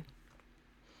CG?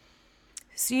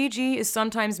 CG is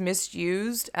sometimes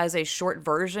misused as a short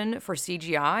version for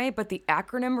CGI, but the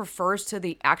acronym refers to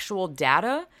the actual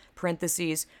data,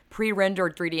 parentheses,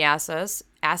 pre-rendered 3D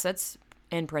assets,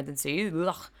 in parentheses.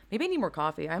 Ugh, maybe I need more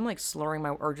coffee. I'm like slurring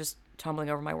or just tumbling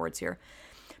over my words here.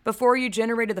 Before you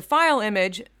generated the file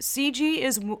image, CG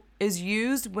is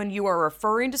used when you are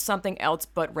referring to something else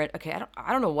but okay,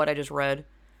 I don't know what I just read.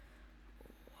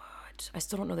 What? I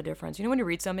still don't know the difference. When you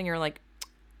read something, you're like,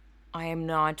 I am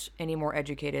not any more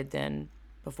educated than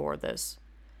before this.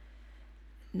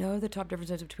 Know the top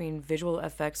differences between visual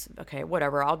effects. Okay,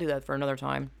 whatever. I'll do that for another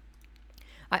time.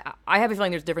 I have a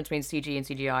feeling there's a difference between CG and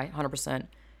CGI, 100%.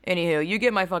 Anywho, you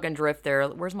get my fucking drift there.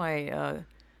 Where's my...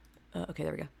 okay,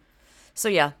 there we go. So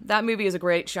yeah, that movie is a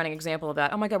great shining example of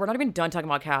that. Oh my god, we're not even done talking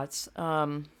about cats.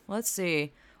 Let's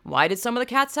see. Why did some of the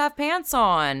cats have pants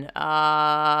on?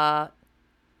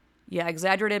 Yeah,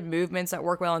 exaggerated movements that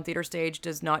work well on theater stage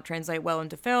does not translate well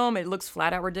into film. It looks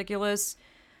flat out ridiculous.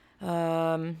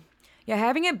 Yeah,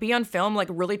 having it be on film like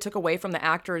really took away from the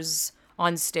actors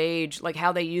on stage, like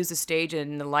how they use the stage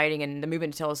and the lighting and the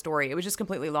movement to tell a story. It was just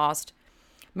completely lost.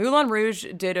 Moulin Rouge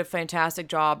did a fantastic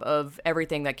job of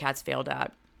everything that Cats failed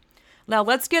at. Now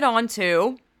let's get on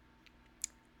to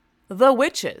The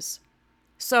Witches.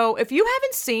 So if you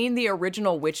haven't seen the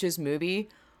original Witches movie,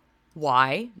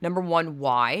 why? Number one,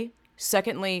 why?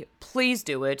 Secondly, please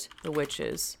do it. The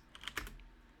Witches.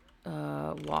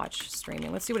 Watch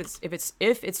streaming. Let's see what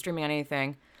if it's streaming on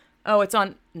anything. Oh, it's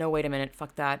on. No, wait a minute.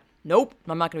 Fuck that. Nope.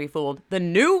 I'm not gonna be fooled. The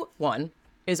new one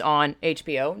is on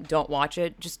HBO. Don't watch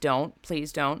it. Just don't.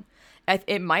 Please don't.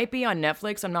 It might be on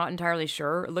Netflix. I'm not entirely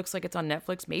sure. It looks like it's on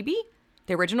Netflix. Maybe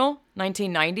the original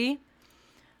 1990.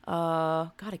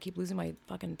 God, I keep losing my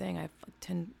fucking thing. I have like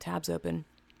 10 tabs open.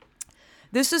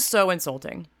 This is so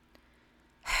insulting.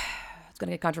 It's going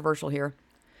to get controversial here.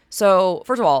 So,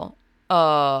 first of all,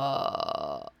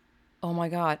 oh my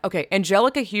God. Okay,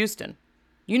 Angelica Houston.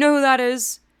 You know who that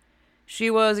is? She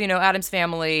was, Addams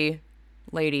Family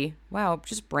lady. Wow,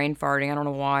 just brain farting. I don't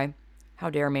know why. How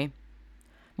dare me.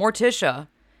 Morticia.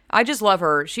 I just love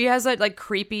her. She has that, like,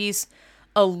 creepy,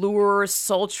 allure,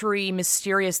 sultry,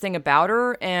 mysterious thing about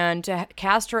her, and to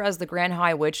cast her as the Grand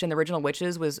High Witch in the original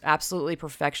Witches was absolutely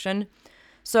perfection.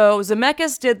 So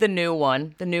Zemeckis did the new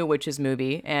one, the new Witches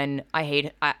movie, and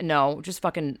no, just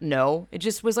fucking no. It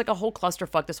just was like a whole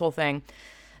clusterfuck, this whole thing.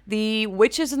 The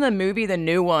witches in the movie, the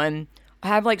new one,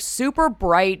 have like super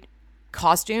bright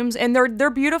costumes, and they're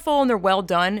beautiful and they're well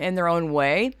done in their own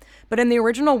way. But in the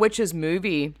original Witches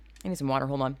movie, I need some water,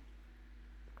 hold on.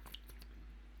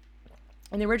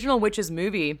 In the original Witches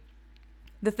movie,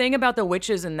 the thing about the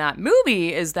witches in that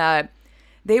movie is that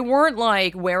they weren't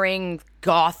like wearing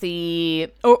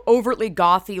gothy, overtly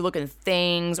gothy looking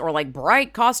things or like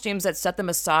bright costumes that set them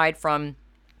aside from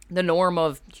the norm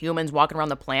of humans walking around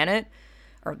the planet,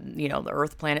 or, you know, the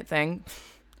Earth planet thing.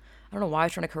 I don't know why I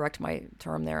was trying to correct my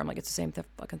term there. I'm like, it's the same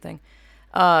fucking thing.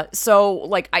 So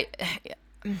like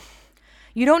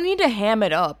you don't need to ham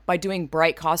it up by doing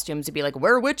bright costumes to be like,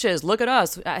 we're witches, look at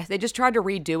us. They just tried to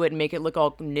redo it and make it look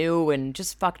all new and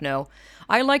just fuck no.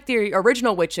 I like the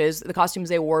original witches, the costumes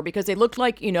they wore, because they looked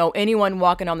like, you know, anyone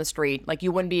walking on the street. Like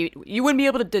you wouldn't be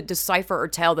able to decipher or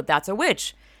tell that that's a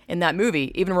witch in that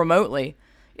movie, even remotely.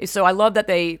 So I love that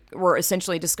they were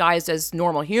essentially disguised as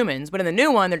normal humans, but in the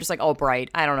new one, they're just like all bright.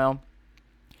 I don't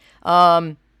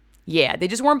know. Yeah, they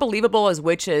just weren't believable as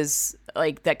witches,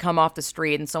 like, that come off the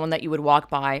street and someone that you would walk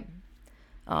by.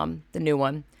 The new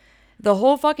one. The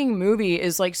whole fucking movie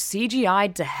is, like,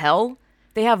 CGI'd to hell.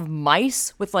 They have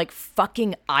mice with, like,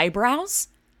 fucking eyebrows.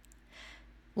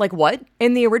 Like, what?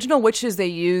 In the original Witches, they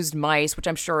used mice, which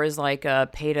I'm sure is, like, a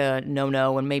pay to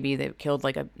no-no, and maybe they killed,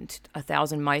 like,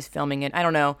 1,000 mice filming it. I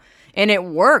don't know. And it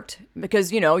worked,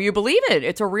 because, you know, you believe it.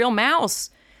 It's a real mouse.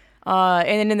 And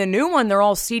then in the new one, they're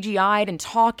all CGI'd and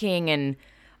talking and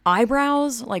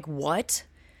eyebrows. Like, what?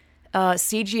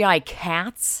 CGI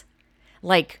cats?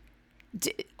 Like,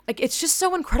 it's just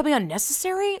so incredibly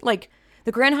unnecessary. Like,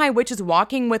 the Grand High Witch is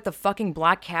walking with the fucking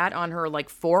black cat on her, like,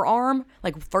 forearm.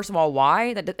 Like, first of all,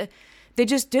 why? They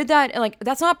just did that, and, like,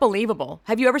 that's not believable.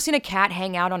 Have you ever seen a cat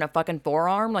hang out on a fucking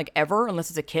forearm, like, ever,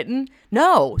 unless it's a kitten?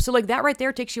 No. So, like, that right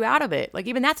there takes you out of it. Like,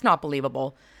 even that's not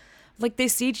believable. Like, they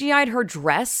CGI'd her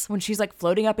dress when she's, like,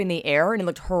 floating up in the air, and it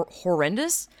looked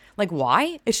horrendous. Like,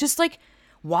 why? It's just, like,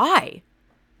 why?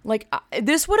 Like,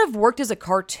 this would have worked as a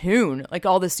cartoon, like,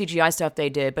 all the CGI stuff they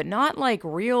did, but not, like,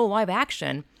 real live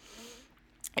action.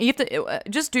 You have to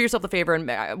just do yourself a favor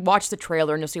and watch the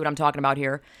trailer, and you'll see what I'm talking about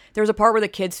here. There's a part where the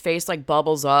kid's face, like,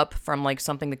 bubbles up from, like,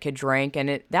 something the kid drank,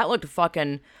 and that looked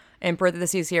fucking, in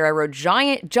parentheses here, I wrote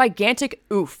gigantic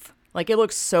oof. Like, it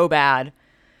looks so bad.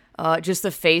 Just the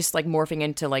face, like, morphing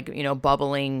into, like, you know,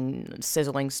 bubbling,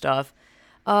 sizzling stuff.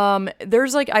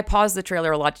 There's, like, I paused the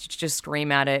trailer a lot to just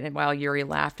scream at it while Yuri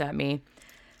laughed at me.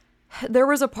 There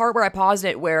was a part where I paused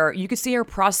it where you could see her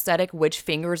prosthetic witch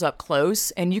fingers up close,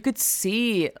 and you could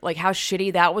see, like, how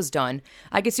shitty that was done.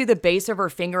 I could see the base of her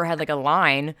finger had, like, a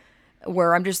line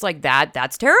where I'm just like,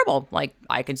 that's terrible. Like,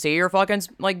 I can see your fucking,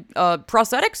 like,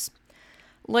 prosthetics.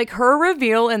 Like, her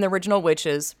reveal in the original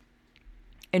Witches,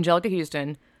 Angelica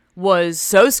Houston, was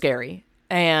so scary.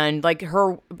 And, like,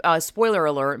 her, spoiler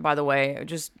alert, by the way,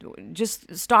 just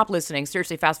stop listening.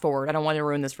 Seriously, fast forward. I don't want to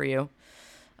ruin this for you.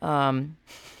 Her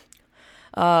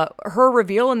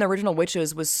reveal in the original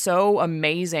Witches was so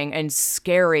amazing and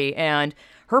scary. And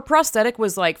her prosthetic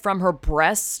was, like, from her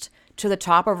breast to the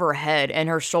top of her head and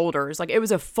her shoulders. Like, it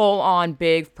was a full-on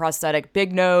big prosthetic,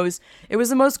 big nose. It was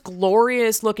the most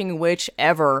glorious looking witch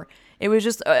ever. It was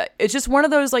just, it's just one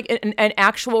of those, like, an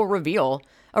actual reveal.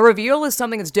 A reveal is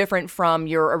something that's different from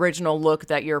your original look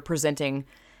that you're presenting.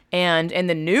 And in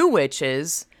the new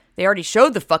Witches, they already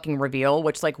showed the fucking reveal,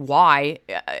 which, like, why?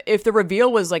 If the reveal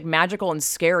was, like, magical and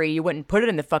scary, you wouldn't put it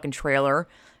in the fucking trailer.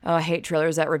 I hate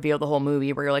trailers that reveal the whole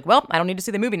movie where you're like, well, I don't need to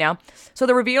see the movie now. So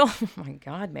the reveal, oh my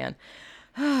God, man.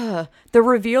 The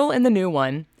reveal in the new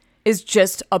one is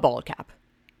just a bald cap.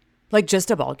 Like, just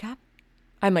a bald cap?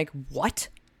 I'm like, what?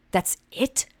 That's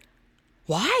it?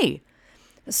 Why?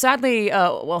 Sadly,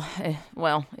 I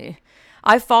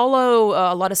follow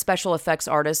a lot of special effects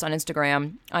artists on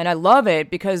Instagram, and I love it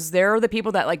because they're the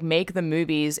people that, like, make the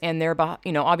movies, and they're,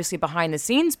 you know, obviously behind the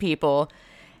scenes people.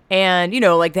 And, you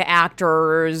know, like, the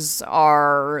actors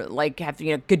are, like, have,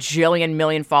 you know, gajillion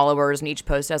million followers, and each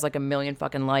post has, like, 1 million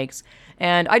fucking likes.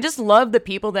 And I just love the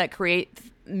people that create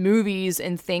movies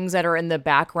and things that are in the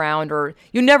background, or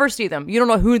you never see them. You don't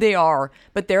know who they are,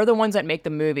 but they're the ones that make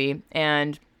the movie.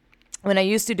 And when I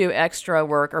used to do extra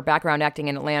work or background acting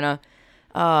in Atlanta,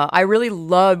 I really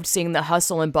loved seeing the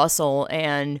hustle and bustle,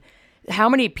 and how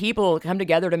many people come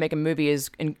together to make a movie is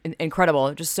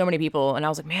incredible. Just so many people. And I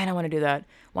was like, man, I want to do that.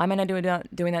 Why am I not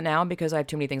doing that now? Because I have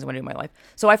too many things I want to do in my life.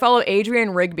 So I follow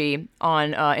Adrian Rigby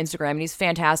on Instagram, and he's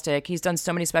fantastic. He's done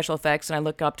so many special effects, and I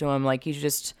look up to him. Like, he's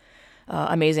just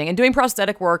amazing. And doing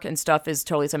prosthetic work and stuff is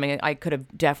totally something I could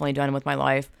have definitely done with my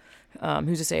life.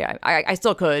 Who's to say I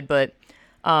still could, but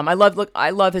I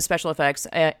love his special effects.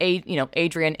 Adrien,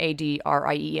 Adrien Rigby.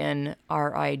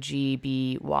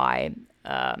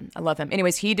 I love him.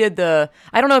 Anyways, he did I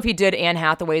don't know if he did Anne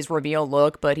Hathaway's reveal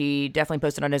look, but he definitely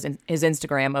posted on his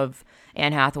Instagram of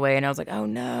Anne Hathaway, and I was like, oh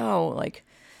no, like,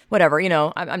 whatever,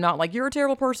 I'm not like, you're a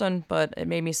terrible person, but it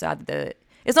made me sad that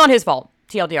it's not his fault.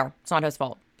 TLDR, it's not his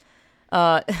fault.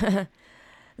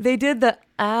 They did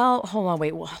hold on,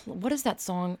 wait, what is that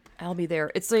song? I'll Be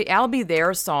There. It's the I'll Be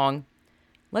There song.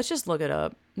 Let's just look it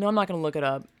up. No, I'm not going to look it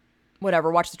up.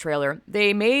 Whatever, watch the trailer.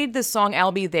 They made this song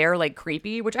I'll Be There like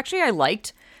creepy, which actually I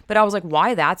liked, but I was like,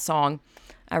 why that song?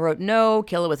 I wrote no,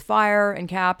 kill it with fire in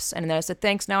caps, and then I said,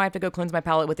 thanks, now I have to go cleanse my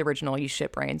palate with the original, you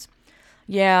shit brains.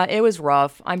 Yeah, it was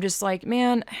rough. I'm just like,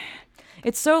 man,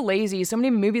 it's so lazy. So many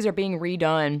movies are being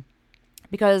redone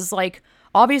because, like,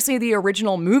 obviously the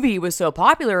original movie was so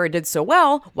popular, it did so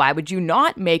well, why would you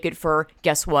not make it for,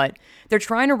 guess what? They're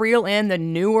trying to reel in the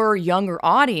newer, younger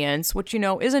audience, which,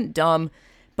 isn't dumb.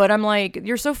 But I'm like,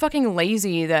 you're so fucking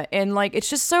lazy and like, it's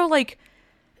just so like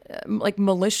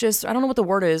malicious. I don't know what the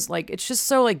word is. Like, it's just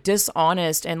so like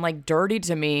dishonest and like dirty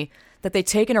to me that they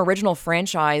take an original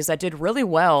franchise that did really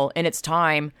well in its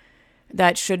time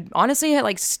that should honestly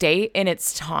like stay in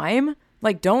its time.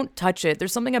 Like, don't touch it.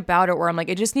 There's something about it where I'm like,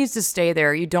 it just needs to stay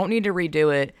there. You don't need to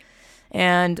redo it.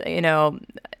 And,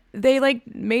 they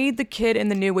like made the kid in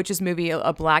the new Witches movie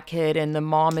a black kid and the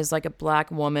mom is like a black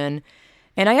woman.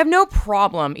 And I have no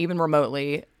problem, even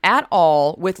remotely, at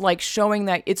all, with like showing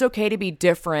that it's okay to be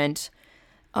different.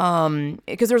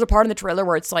 Because there's a part in the trailer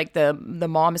where it's like the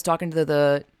mom is talking to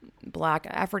the black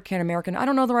African American. I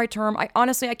don't know the right term. I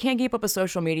can't keep up with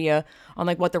social media on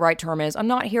like what the right term is. I'm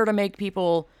not here to make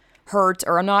people hurt,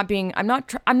 or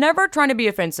I'm never trying to be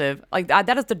offensive. Like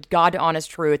that is the God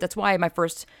honest truth. That's why my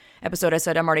first episode I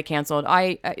said I'm already canceled.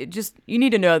 I just, you need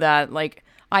to know that, like,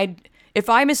 if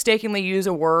I mistakenly use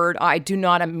a word, I do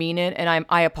not mean it, and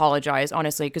I apologize,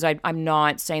 honestly, because I'm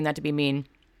not saying that to be mean.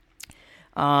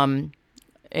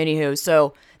 Anywho,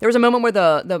 so there was a moment where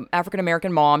the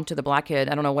African-American mom to the black kid,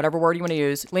 I don't know, whatever word you want to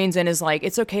use, leans in, is like,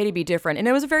 it's okay to be different. And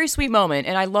it was a very sweet moment,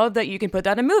 and I love that you can put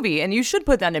that in a movie, and you should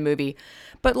put that in a movie.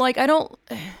 But, like,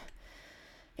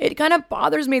 it kind of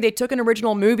bothers me they took an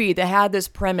original movie that had this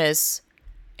premise,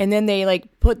 and then they,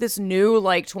 like, put this new,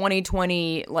 like,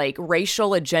 2020, like,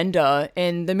 racial agenda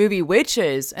in the movie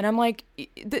Witches. And I'm like,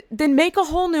 then make a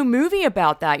whole new movie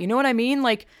about that. You know what I mean?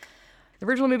 Like, the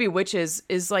original movie Witches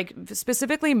is, like,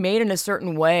 specifically made in a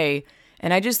certain way.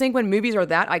 And I just think when movies are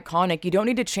that iconic, you don't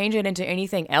need to change it into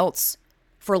anything else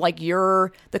for, like,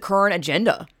 the current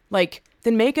agenda. Like,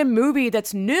 then make a movie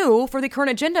that's new for the current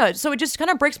agenda. So it just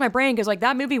kind of breaks my brain because, like,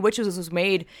 that movie Witches was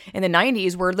made in the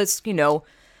 90s where this,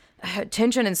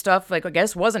 tension and stuff, like, I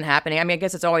guess wasn't happening. I mean, I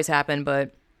guess it's always happened,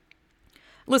 but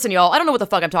listen, y'all, I don't know what the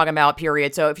fuck I'm talking about,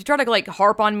 period. So if you try to, like,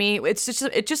 harp on me, it's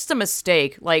just a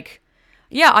mistake. Like,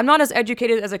 yeah, I'm not as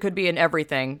educated as I could be in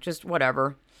everything. Just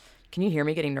whatever. Can you hear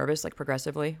me getting nervous, like,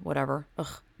 progressively? Whatever. Ugh.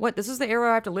 What? This is the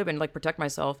era I have to live in, like, protect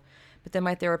myself. But then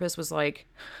my therapist was like,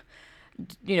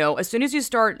 as soon as you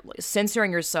start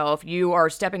censoring yourself, you are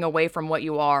stepping away from what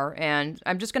you are. And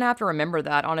I'm just going to have to remember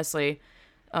that, honestly.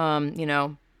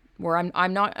 Where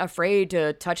I'm not afraid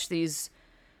to touch these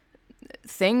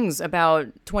things about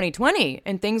 2020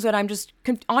 and things that I'm just,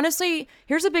 honestly,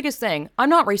 here's the biggest thing. I'm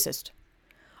not racist.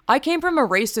 I came from a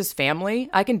racist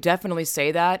family. I can definitely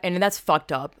say that. And that's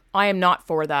fucked up. I am not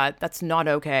for that. That's not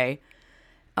okay.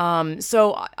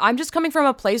 So I'm just coming from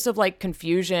a place of, like,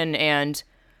 confusion and,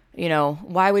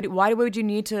 why would you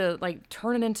need to, like,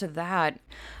 turn it into that?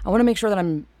 I want to make sure that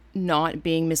I'm not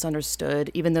being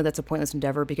misunderstood, even though that's a pointless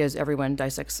endeavor because everyone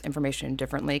dissects information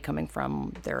differently coming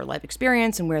from their life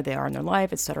experience and where they are in their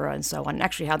life, etc. and so on. And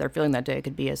actually how they're feeling that day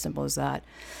could be as simple as that.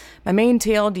 My main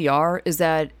TLDR is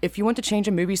that if you want to change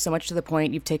a movie so much to the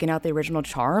point you've taken out the original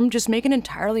charm, just make an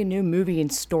entirely new movie and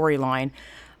storyline.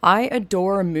 I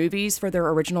adore movies for their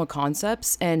original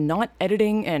concepts, and not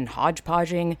editing and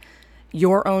hodgepodging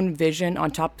your own vision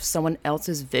on top of someone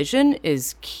else's vision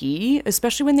is key,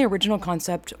 especially when the original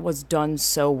concept was done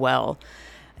so well.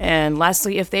 And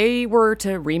lastly, if they were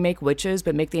to remake Witches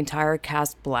but make the entire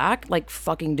cast black, like,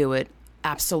 fucking do it.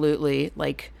 Absolutely.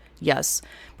 Like, yes.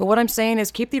 But what I'm saying is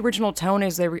keep the original tone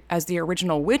as the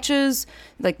original Witches,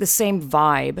 like the same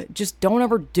vibe. Just don't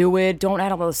overdo it. Don't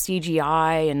add all the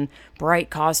CGI and bright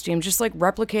costumes. Just, like,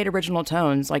 replicate original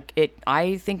tones. Like,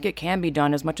 I think it can be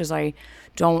done, as much as I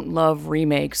don't love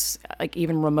remakes, like,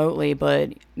 even remotely,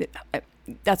 but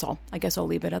that's all. I guess I'll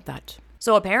leave it at that.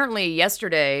 So apparently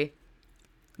yesterday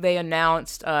they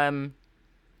announced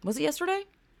Was it yesterday?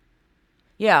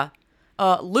 Yeah.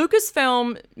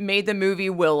 Lucasfilm made the movie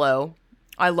Willow.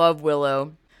 I love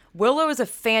Willow. Willow is a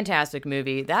fantastic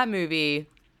movie. That movie,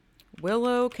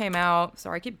 Willow, came out.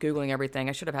 Sorry, I keep Googling everything.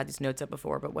 I should have had these notes up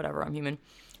before, but whatever. I'm human.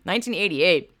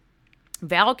 1988.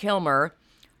 Val Kilmer.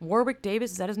 Warwick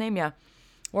Davis. Is that his name? Yeah.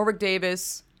 Warwick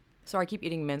Davis. Sorry, I keep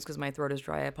eating mints because my throat is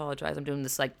dry. I apologize. I'm doing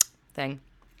this, like, thing.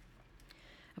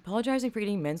 Apologizing for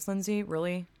eating mints, Lindsay?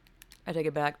 Really? I take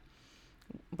it back.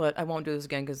 But I won't do this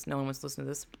again because no one wants to listen to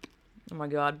this. Oh my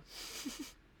god.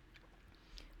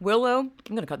 Willow. I'm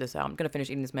going to cut this out. I'm going to finish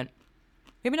eating this mint.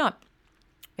 Maybe not.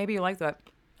 Maybe you like that.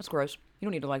 That's gross. You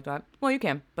don't need to like that. Well, you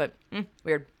can, but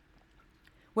weird.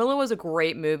 Willow was a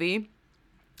great movie.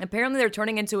 Apparently they're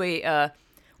turning into a,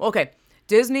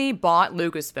 Disney bought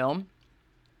Lucasfilm.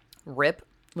 RIP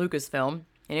Lucasfilm.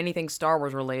 And anything Star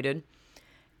Wars related.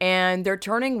 And they're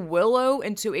turning Willow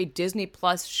into a Disney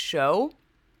Plus show.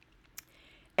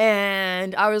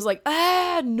 And I was like,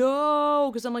 no.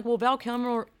 Because I'm like, well, Val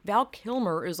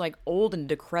Kilmer is like old and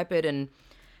decrepit and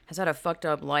has had a fucked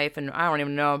up life. And I don't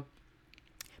even know.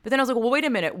 But then I was like, well, wait a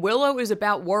minute. Willow is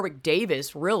about Warwick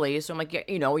Davis, really. So I'm like,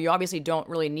 you obviously don't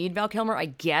really need Val Kilmer, I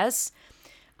guess.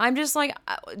 I'm just like,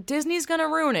 Disney's going to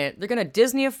ruin it. They're going to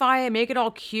Disneyify it, make it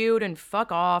all cute, and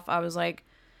fuck off. I was like,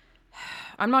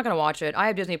 I'm not going to watch it. I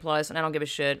have Disney Plus, and I don't give a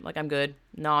shit. Like, I'm good.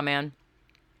 Nah, man.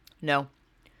 No.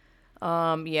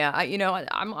 Yeah,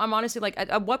 I'm honestly like,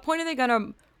 at what point are they going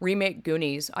to remake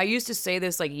Goonies? I used to say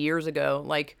this, like, years ago.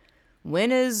 Like,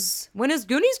 when is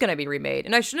Goonies going to be remade?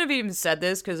 And I shouldn't have even said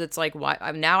this, because it's like, why?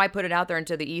 Now I put it out there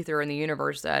into the ether in the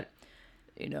universe that,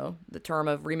 the term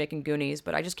of remaking Goonies,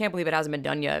 but I just can't believe it hasn't been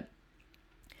done yet.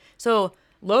 So,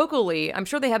 locally, I'm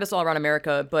sure they have this all around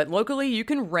America, but locally, you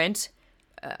can rent,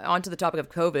 onto the topic of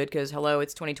COVID, because, hello,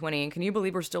 it's 2020, and can you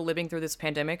believe we're still living through this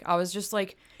pandemic? I was just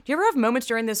like, do you ever have moments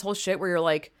during this whole shit where you're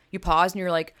like, you pause and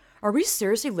you're like, are we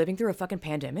seriously living through a fucking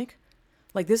pandemic?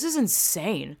 Like, this is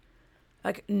insane.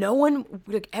 Like, no one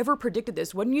would ever predicted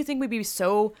this. Wouldn't you think we'd be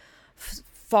so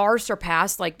far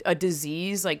surpassed, like, a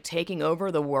disease, like, taking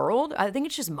over the world? I think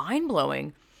it's just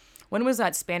mind-blowing. When was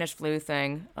that Spanish flu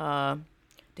thing? Damn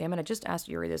it, I just asked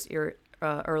Yuri this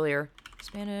earlier.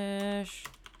 Spanish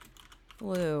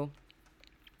flu.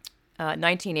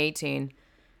 1918.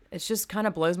 It just kind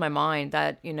of blows my mind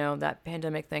that, that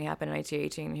pandemic thing happened in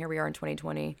 1918. Here we are in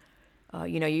 2020.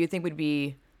 You'd think we'd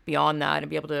be beyond that and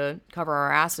be able to cover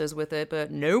our asses with it,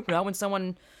 but nope, not when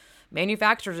someone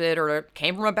manufactures it or it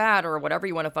came from a bat or whatever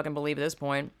you want to fucking believe at this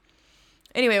point.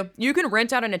 Anyway, you can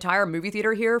rent out an entire movie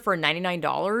theater here for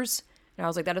 $99, and I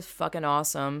was like, that is fucking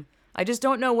awesome. I just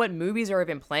don't know what movies are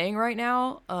even playing right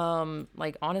now.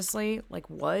 Like, honestly, like,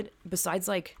 what? Besides,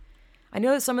 like, I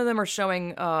know that some of them are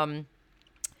showing,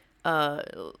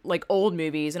 like, old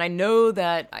movies, and I know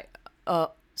that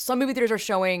some movie theaters are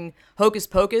showing Hocus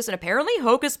Pocus, and apparently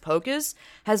Hocus Pocus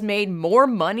has made more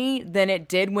money than it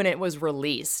did when it was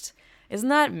released. Isn't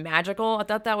that magical? I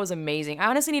thought that was amazing. I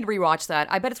honestly need to rewatch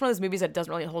that. I bet it's one of those movies that doesn't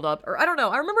really hold up, or I don't know.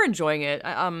 I remember enjoying it. So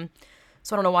I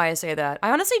don't know why I say that.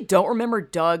 I honestly don't remember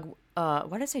Doug.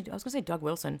 What did I say? I was gonna say Doug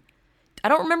Wilson. I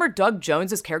don't remember Doug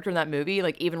Jones's character in that movie,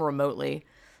 like, even remotely.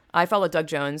 I follow Doug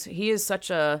Jones. He is such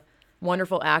a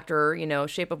wonderful actor,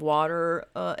 Shape of Water,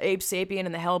 Abe Sapien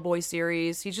in the Hellboy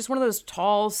series. He's just one of those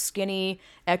tall, skinny,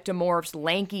 ectomorphs,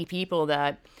 lanky people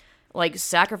that, like,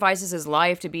 sacrifices his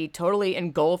life to be totally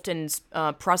engulfed in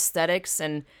prosthetics.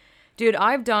 And, dude,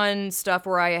 I've done stuff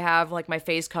where I have, like, my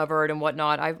face covered and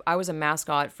whatnot. I was a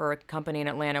mascot for a company in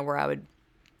Atlanta where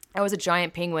I was a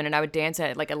giant penguin, and I would dance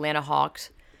at, like, Atlanta Hawk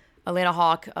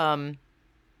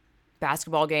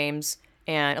basketball games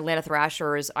and Atlanta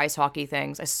Thrashers ice hockey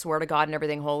things. I swear to God and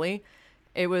everything holy.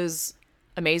 It was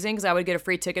amazing because I would get a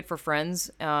free ticket for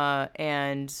friends,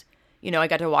 and, I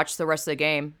got to watch the rest of the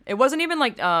game. It wasn't even,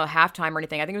 like, halftime or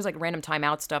anything. I think it was, like, random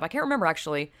timeout stuff. I can't remember,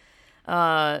 actually.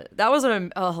 That was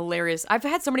a hilarious... I've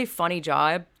had so many funny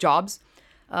jobs.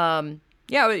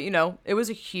 Yeah, it was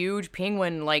a huge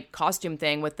penguin, like, costume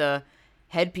thing with the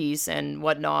headpiece and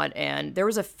whatnot, and there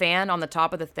was a fan on the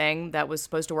top of the thing that was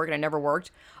supposed to work and it never worked.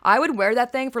 I would wear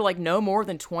that thing for, like, no more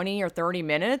than 20 or 30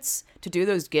 minutes to do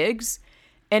those gigs,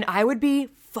 and I would be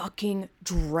fucking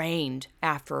drained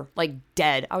after, like,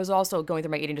 dead. I was also going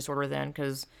through my eating disorder then,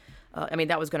 because,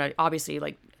 that was gonna obviously,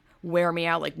 like, wear me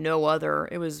out like no other.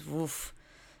 It was, oof.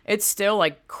 It's still,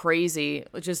 like, crazy,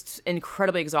 just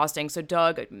incredibly exhausting. So,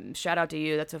 Doug, shout out to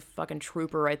you. That's a fucking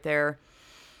trooper right there.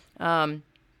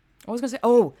 I was gonna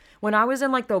say, when I was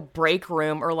in, like, the break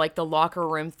room or, like, the locker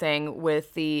room thing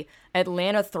with the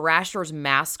Atlanta Thrashers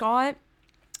mascot,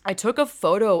 I took a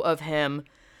photo of him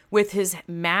with his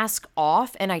mask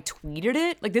off, and I tweeted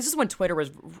it. Like, this is when Twitter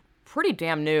was pretty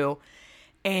damn new.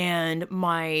 And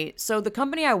so the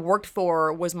company I worked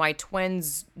for was my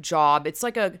twin's job. It's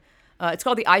like it's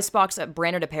called the Icebox at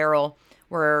Branded Apparel,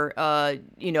 where,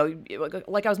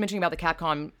 like I was mentioning about the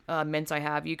Capcom mints I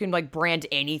have, you can like brand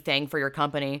anything for your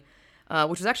company,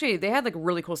 which was actually, they had like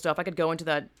really cool stuff. I could go into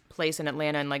that place in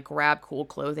Atlanta and like grab cool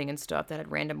clothing and stuff that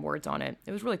had random words on it.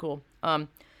 It was really cool.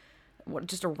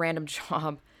 Just a random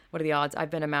job. What are the odds? I've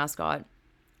been a mascot.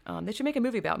 They should make a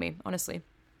movie about me, honestly.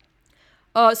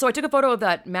 So I took a photo of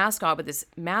that mascot with this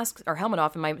mask or helmet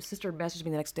off, and my sister messaged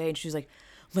me the next day, and she was like,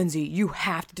 "Lindsay, you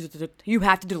have to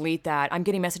delete that. I'm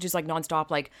getting messages like nonstop,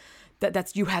 like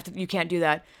you can't do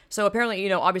that." So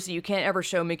apparently, obviously you can't ever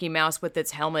show Mickey Mouse with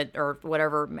its helmet or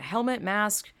whatever, helmet,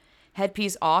 mask,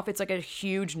 headpiece off. It's like a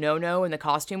huge no-no in the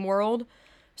costume world.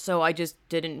 So I just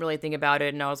didn't really think about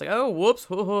it, and I was like, "Oh, whoops."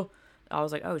 I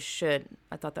was like, "Oh shit."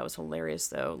 I thought that was hilarious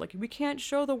though. Like, we can't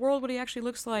show the world what he actually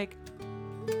looks like.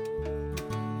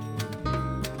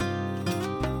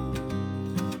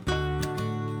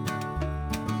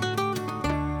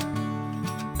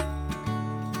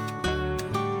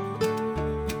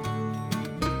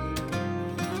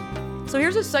 So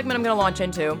here's a segment I'm going to launch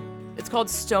into. It's called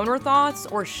Stoner Thoughts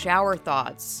or Shower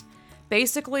Thoughts.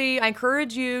 Basically, I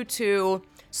encourage you to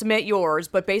submit yours,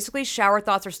 but basically shower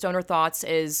thoughts or stoner thoughts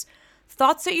is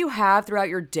thoughts that you have throughout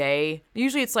your day.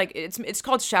 Usually it's like, it's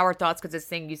called shower thoughts because it's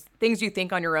things you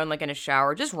think on your own, like in a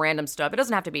shower, just random stuff. It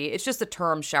doesn't have to be. It's just the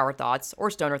term shower thoughts or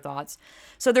stoner thoughts.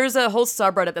 So there's a whole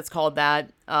subreddit that's called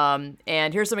that.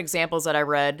 And here's some examples that I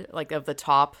read, like of the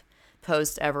top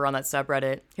posts ever on that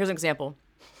subreddit. Here's an example.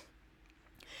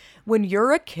 When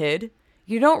you're a kid,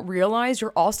 you don't realize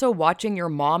you're also watching your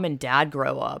mom and dad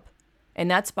grow up.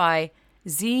 And that's by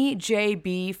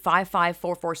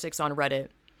ZJB55446 on Reddit.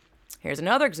 Here's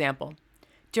another example.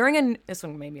 This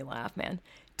one made me laugh, man.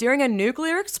 During a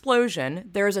nuclear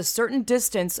explosion, there is a certain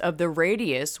distance of the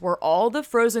radius where all the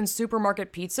frozen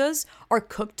supermarket pizzas are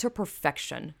cooked to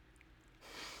perfection.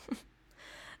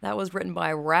 That was written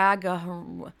by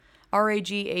Raghnarok on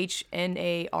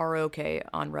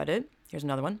Reddit. Here's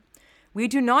another one. We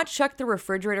do not check the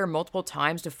refrigerator multiple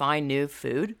times to find new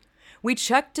food. We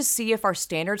check to see if our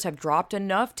standards have dropped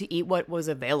enough to eat what was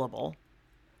available.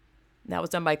 That was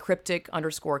done by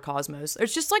cryptic_cosmos.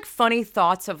 There's just like funny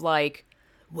thoughts of like,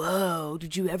 whoa,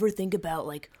 did you ever think about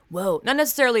like, whoa, not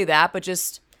necessarily that, but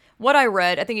just what I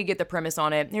read. I think you get the premise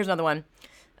on it. Here's another one.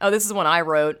 Oh, this is one I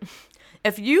wrote.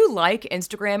 If you like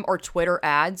Instagram or Twitter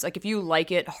ads, like if you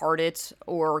like it, heart it,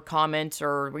 or comment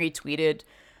or retweet it,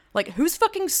 like, whose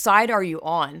fucking side are you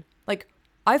on? Like,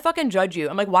 I fucking judge you.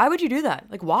 I'm like, why would you do that?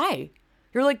 Like, why?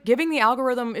 You're like giving the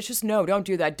algorithm, it's just, no, don't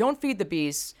do that. Don't feed the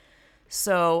beast.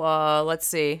 So, let's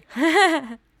see.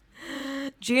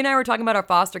 G and I were talking about our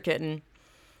foster kitten,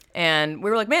 and we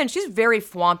were like, man, she's very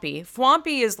fwompy.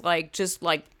 Fwompy is like, just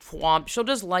like fwomp. She'll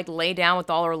just like lay down with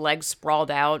all her legs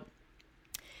sprawled out.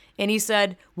 And he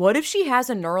said, what if she has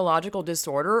a neurological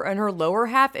disorder and her lower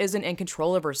half isn't in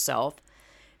control of herself?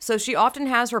 So she often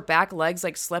has her back legs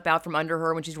like slip out from under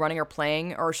her when she's running or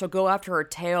playing, or she'll go after her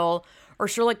tail, or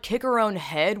she'll like kick her own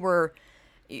head, where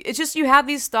it's just, you have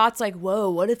these thoughts like, whoa,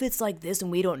 what if it's like this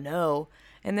and we don't know?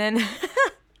 And then,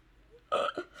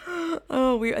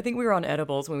 I think we were on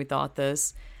edibles when we thought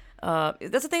this. That's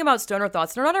the thing about stoner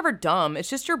thoughts. They're not ever dumb. It's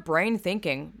just your brain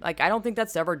thinking. Like, I don't think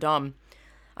that's ever dumb.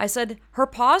 I said, her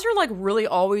paws are like really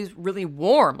always really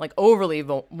warm, like overly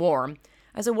warm.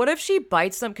 I said, what if she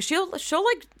bites them? Because she'll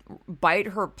like bite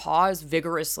her paws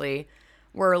vigorously.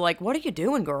 Where like, what are you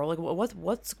doing, girl? Like,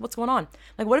 what's going on?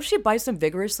 Like, what if she bites them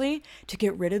vigorously to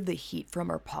get rid of the heat from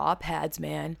her paw pads,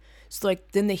 man? So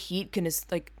like, then the heat can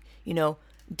just like,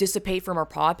 dissipate from her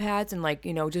paw pads and like,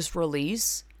 just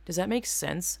release. Does that make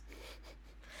sense?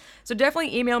 So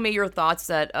definitely email me your thoughts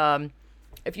that,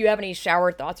 if you have any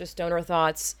shower thoughts or stoner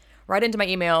thoughts, write into my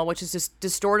email, which is just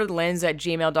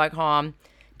distortedlens@gmail.com.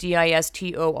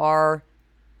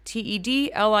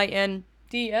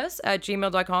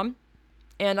 distortedlins@gmail.com.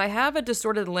 And I have a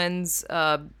Distorted Lens,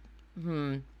 I'm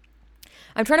trying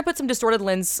to put some Distorted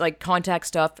Lens, like, contact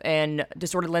stuff and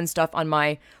Distorted Lens stuff on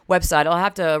my website. I'll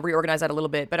have to reorganize that a little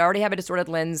bit, but I already have a Distorted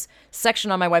Lens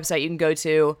section on my website you can go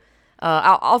to.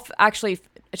 I'll actually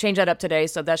change that up today,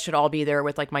 so that should all be there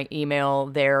with, like, my email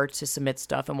there to submit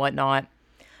stuff and whatnot.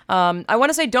 I want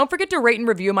to say, don't forget to rate and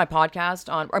review my podcast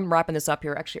I'm wrapping this up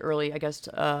here actually early, I guess,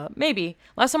 maybe.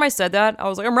 Last time I said that, I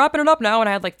was like, I'm wrapping it up now, and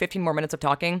I had like 15 more minutes of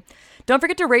talking. Don't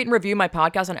forget to rate and review my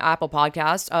podcast on Apple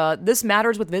Podcasts. This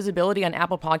matters with visibility on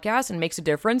Apple Podcasts and makes a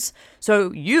difference,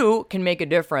 so you can make a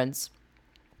difference.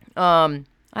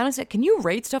 I don't say, can you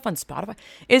rate stuff on Spotify?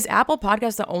 Is Apple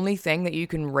Podcast the only thing that you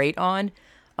can rate on?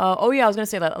 Oh yeah, I was gonna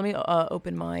say that. Let me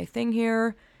open my thing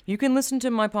here. You can listen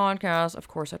to my podcast. Of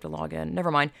course, I have to log in.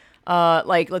 Never mind.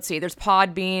 Let's see. There's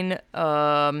Podbean.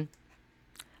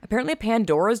 Apparently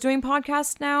Pandora's doing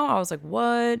podcasts now. I was like,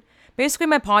 what? Basically,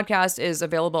 my podcast is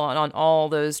available on all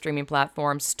those streaming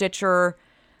platforms. Stitcher,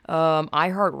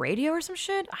 iHeartRadio or some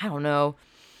shit. I don't know.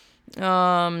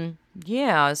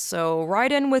 Yeah. So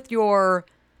write in with your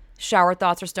shower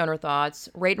thoughts or stoner thoughts.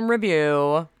 Rate and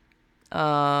review.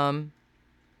 Oh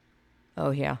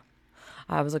yeah.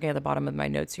 I was looking at the bottom of my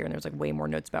notes here, and there's like way more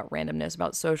notes about randomness,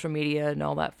 about social media and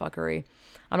all that fuckery.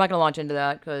 I'm not gonna launch into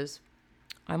that because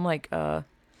I'm like, I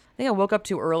think I woke up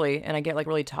too early and I get like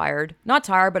really tired. Not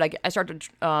tired, but I start to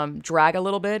drag a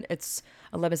little bit. It's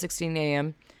 11:16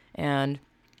 a.m. and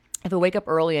if I wake up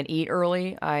early and eat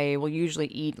early, I will usually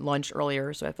eat lunch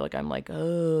earlier. So I feel like I'm like,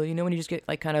 oh, you know, when you just get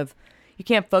like kind of, you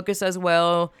can't focus as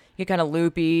well. You get kind of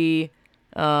loopy.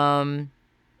 I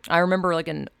remember like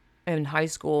in high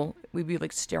school, we'd be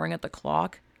like staring at the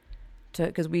clock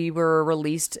because we were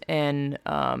released and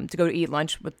to go to eat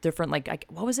lunch with different like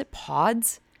what was it,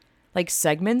 pods, like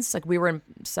segments. Like we were in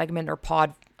segment or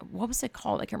pod. What was it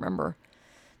called? I can't remember.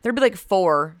 There'd be like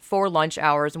four lunch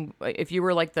hours, and if you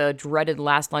were like the dreaded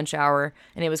last lunch hour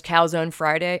and it was calzone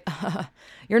Friday,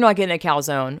 you're not getting a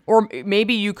calzone. Or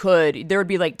maybe you could. There would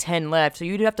be like 10 left, so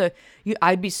you'd have to.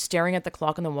 I'd be staring at the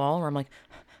clock on the wall, where I'm like,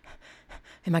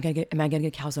 Am I gonna get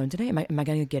calzone today? Am I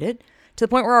gonna get it? To the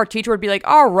point where our teacher would be like,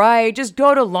 all right, just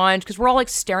go to lunch, because we're all like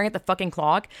staring at the fucking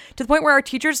clock. To the point where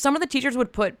some of the teachers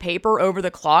would put paper over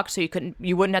the clock so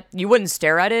you wouldn't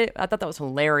stare at it. I thought that was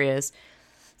hilarious.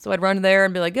 So I'd run there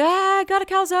and be like, I got a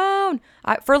calzone.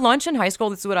 For lunch in high school,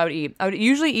 this is what I would eat. I would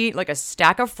usually eat like a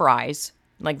stack of fries,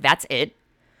 like that's it,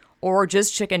 or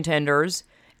just chicken tenders.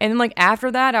 And then like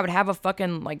after that, I would have a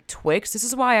fucking like Twix. This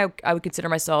is why I would consider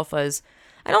myself as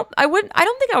I don't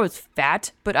think I was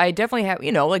fat, but I definitely have,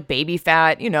 like baby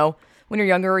fat, when you're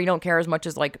younger, you don't care as much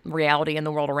as like reality in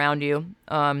the world around you.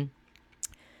 I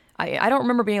don't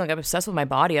remember being like obsessed with my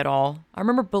body at all. I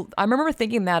remember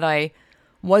thinking that I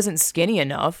wasn't skinny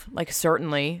enough. Like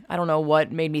certainly, I don't know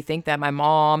what made me think that. My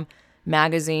mom,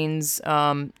 magazines,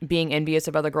 being envious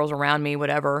of other girls around me,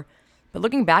 whatever. But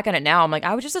looking back on it now, I'm like,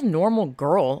 I was just a normal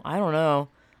girl. I don't know.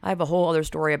 I have a whole other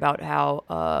story about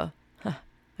how,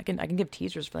 I can give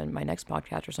teasers for my next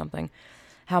podcast or something.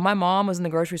 How my mom was in the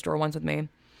grocery store once with me,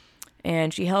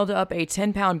 and she held up a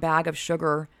 10-pound bag of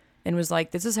sugar and was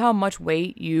like, this is how much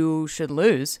weight you should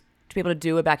lose to be able to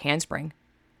do a back handspring.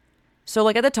 So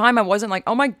like at the time I wasn't like,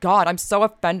 oh my God, I'm so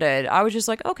offended. I was just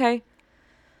like, okay.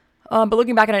 But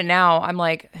looking back at it now, I'm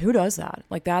like, who does that?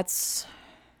 Like that's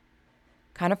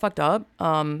kind of fucked up.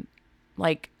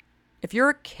 Like if you're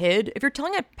a kid, if you're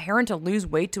telling a parent to lose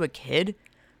weight to a kid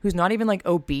who's not even like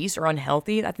obese or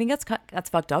unhealthy, I think that's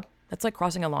fucked up. That's like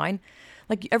crossing a line.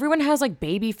 Like everyone has like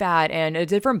baby fat and a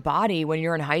different body when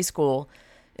you're in high school.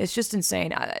 It's just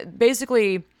insane.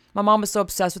 Basically, my mom was so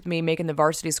obsessed with me making the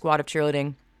varsity squad of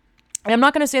cheerleading. And I'm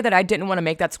not going to say that I didn't want to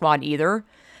make that squad either,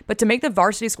 but to make the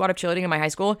varsity squad of cheerleading in my high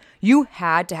school, you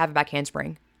had to have a back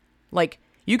handspring. Like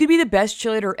you could be the best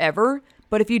cheerleader ever,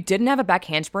 but if you didn't have a back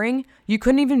handspring, you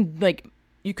couldn't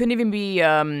even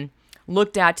be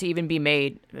looked at to even be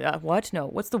made. What? No.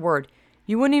 What's the word?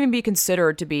 You wouldn't even be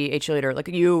considered to be a cheerleader. Like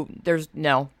there's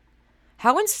no.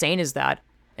 How insane is that?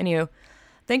 Anywho,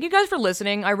 thank you guys for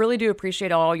listening. I really do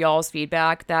appreciate all y'all's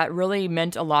feedback. That really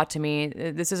meant a lot to me.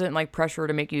 This isn't like pressure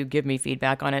to make you give me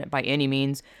feedback on it by any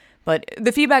means, but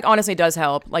the feedback honestly does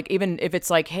help. Like even if it's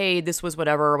like, hey, this was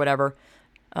whatever or whatever.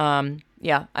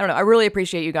 Yeah, I don't know. I really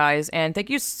appreciate you guys. And thank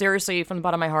you seriously from the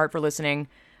bottom of my heart for listening.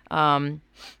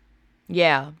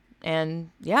 Yeah. And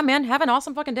yeah, man, have an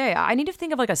awesome fucking day. I need to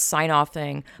think of like a sign off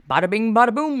thing. Bada bing,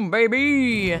 bada boom,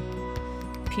 baby.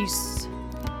 Peace,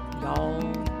 y'all.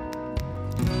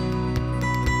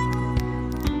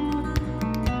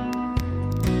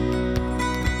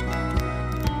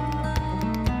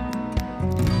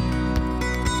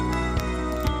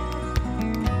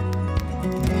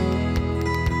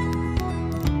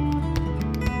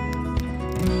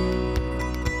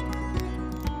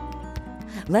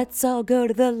 Let's all go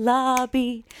to the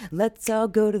lobby. Let's all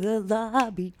go to the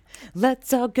lobby.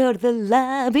 Let's all go to the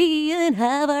lobby and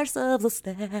have ourselves a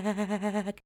snack.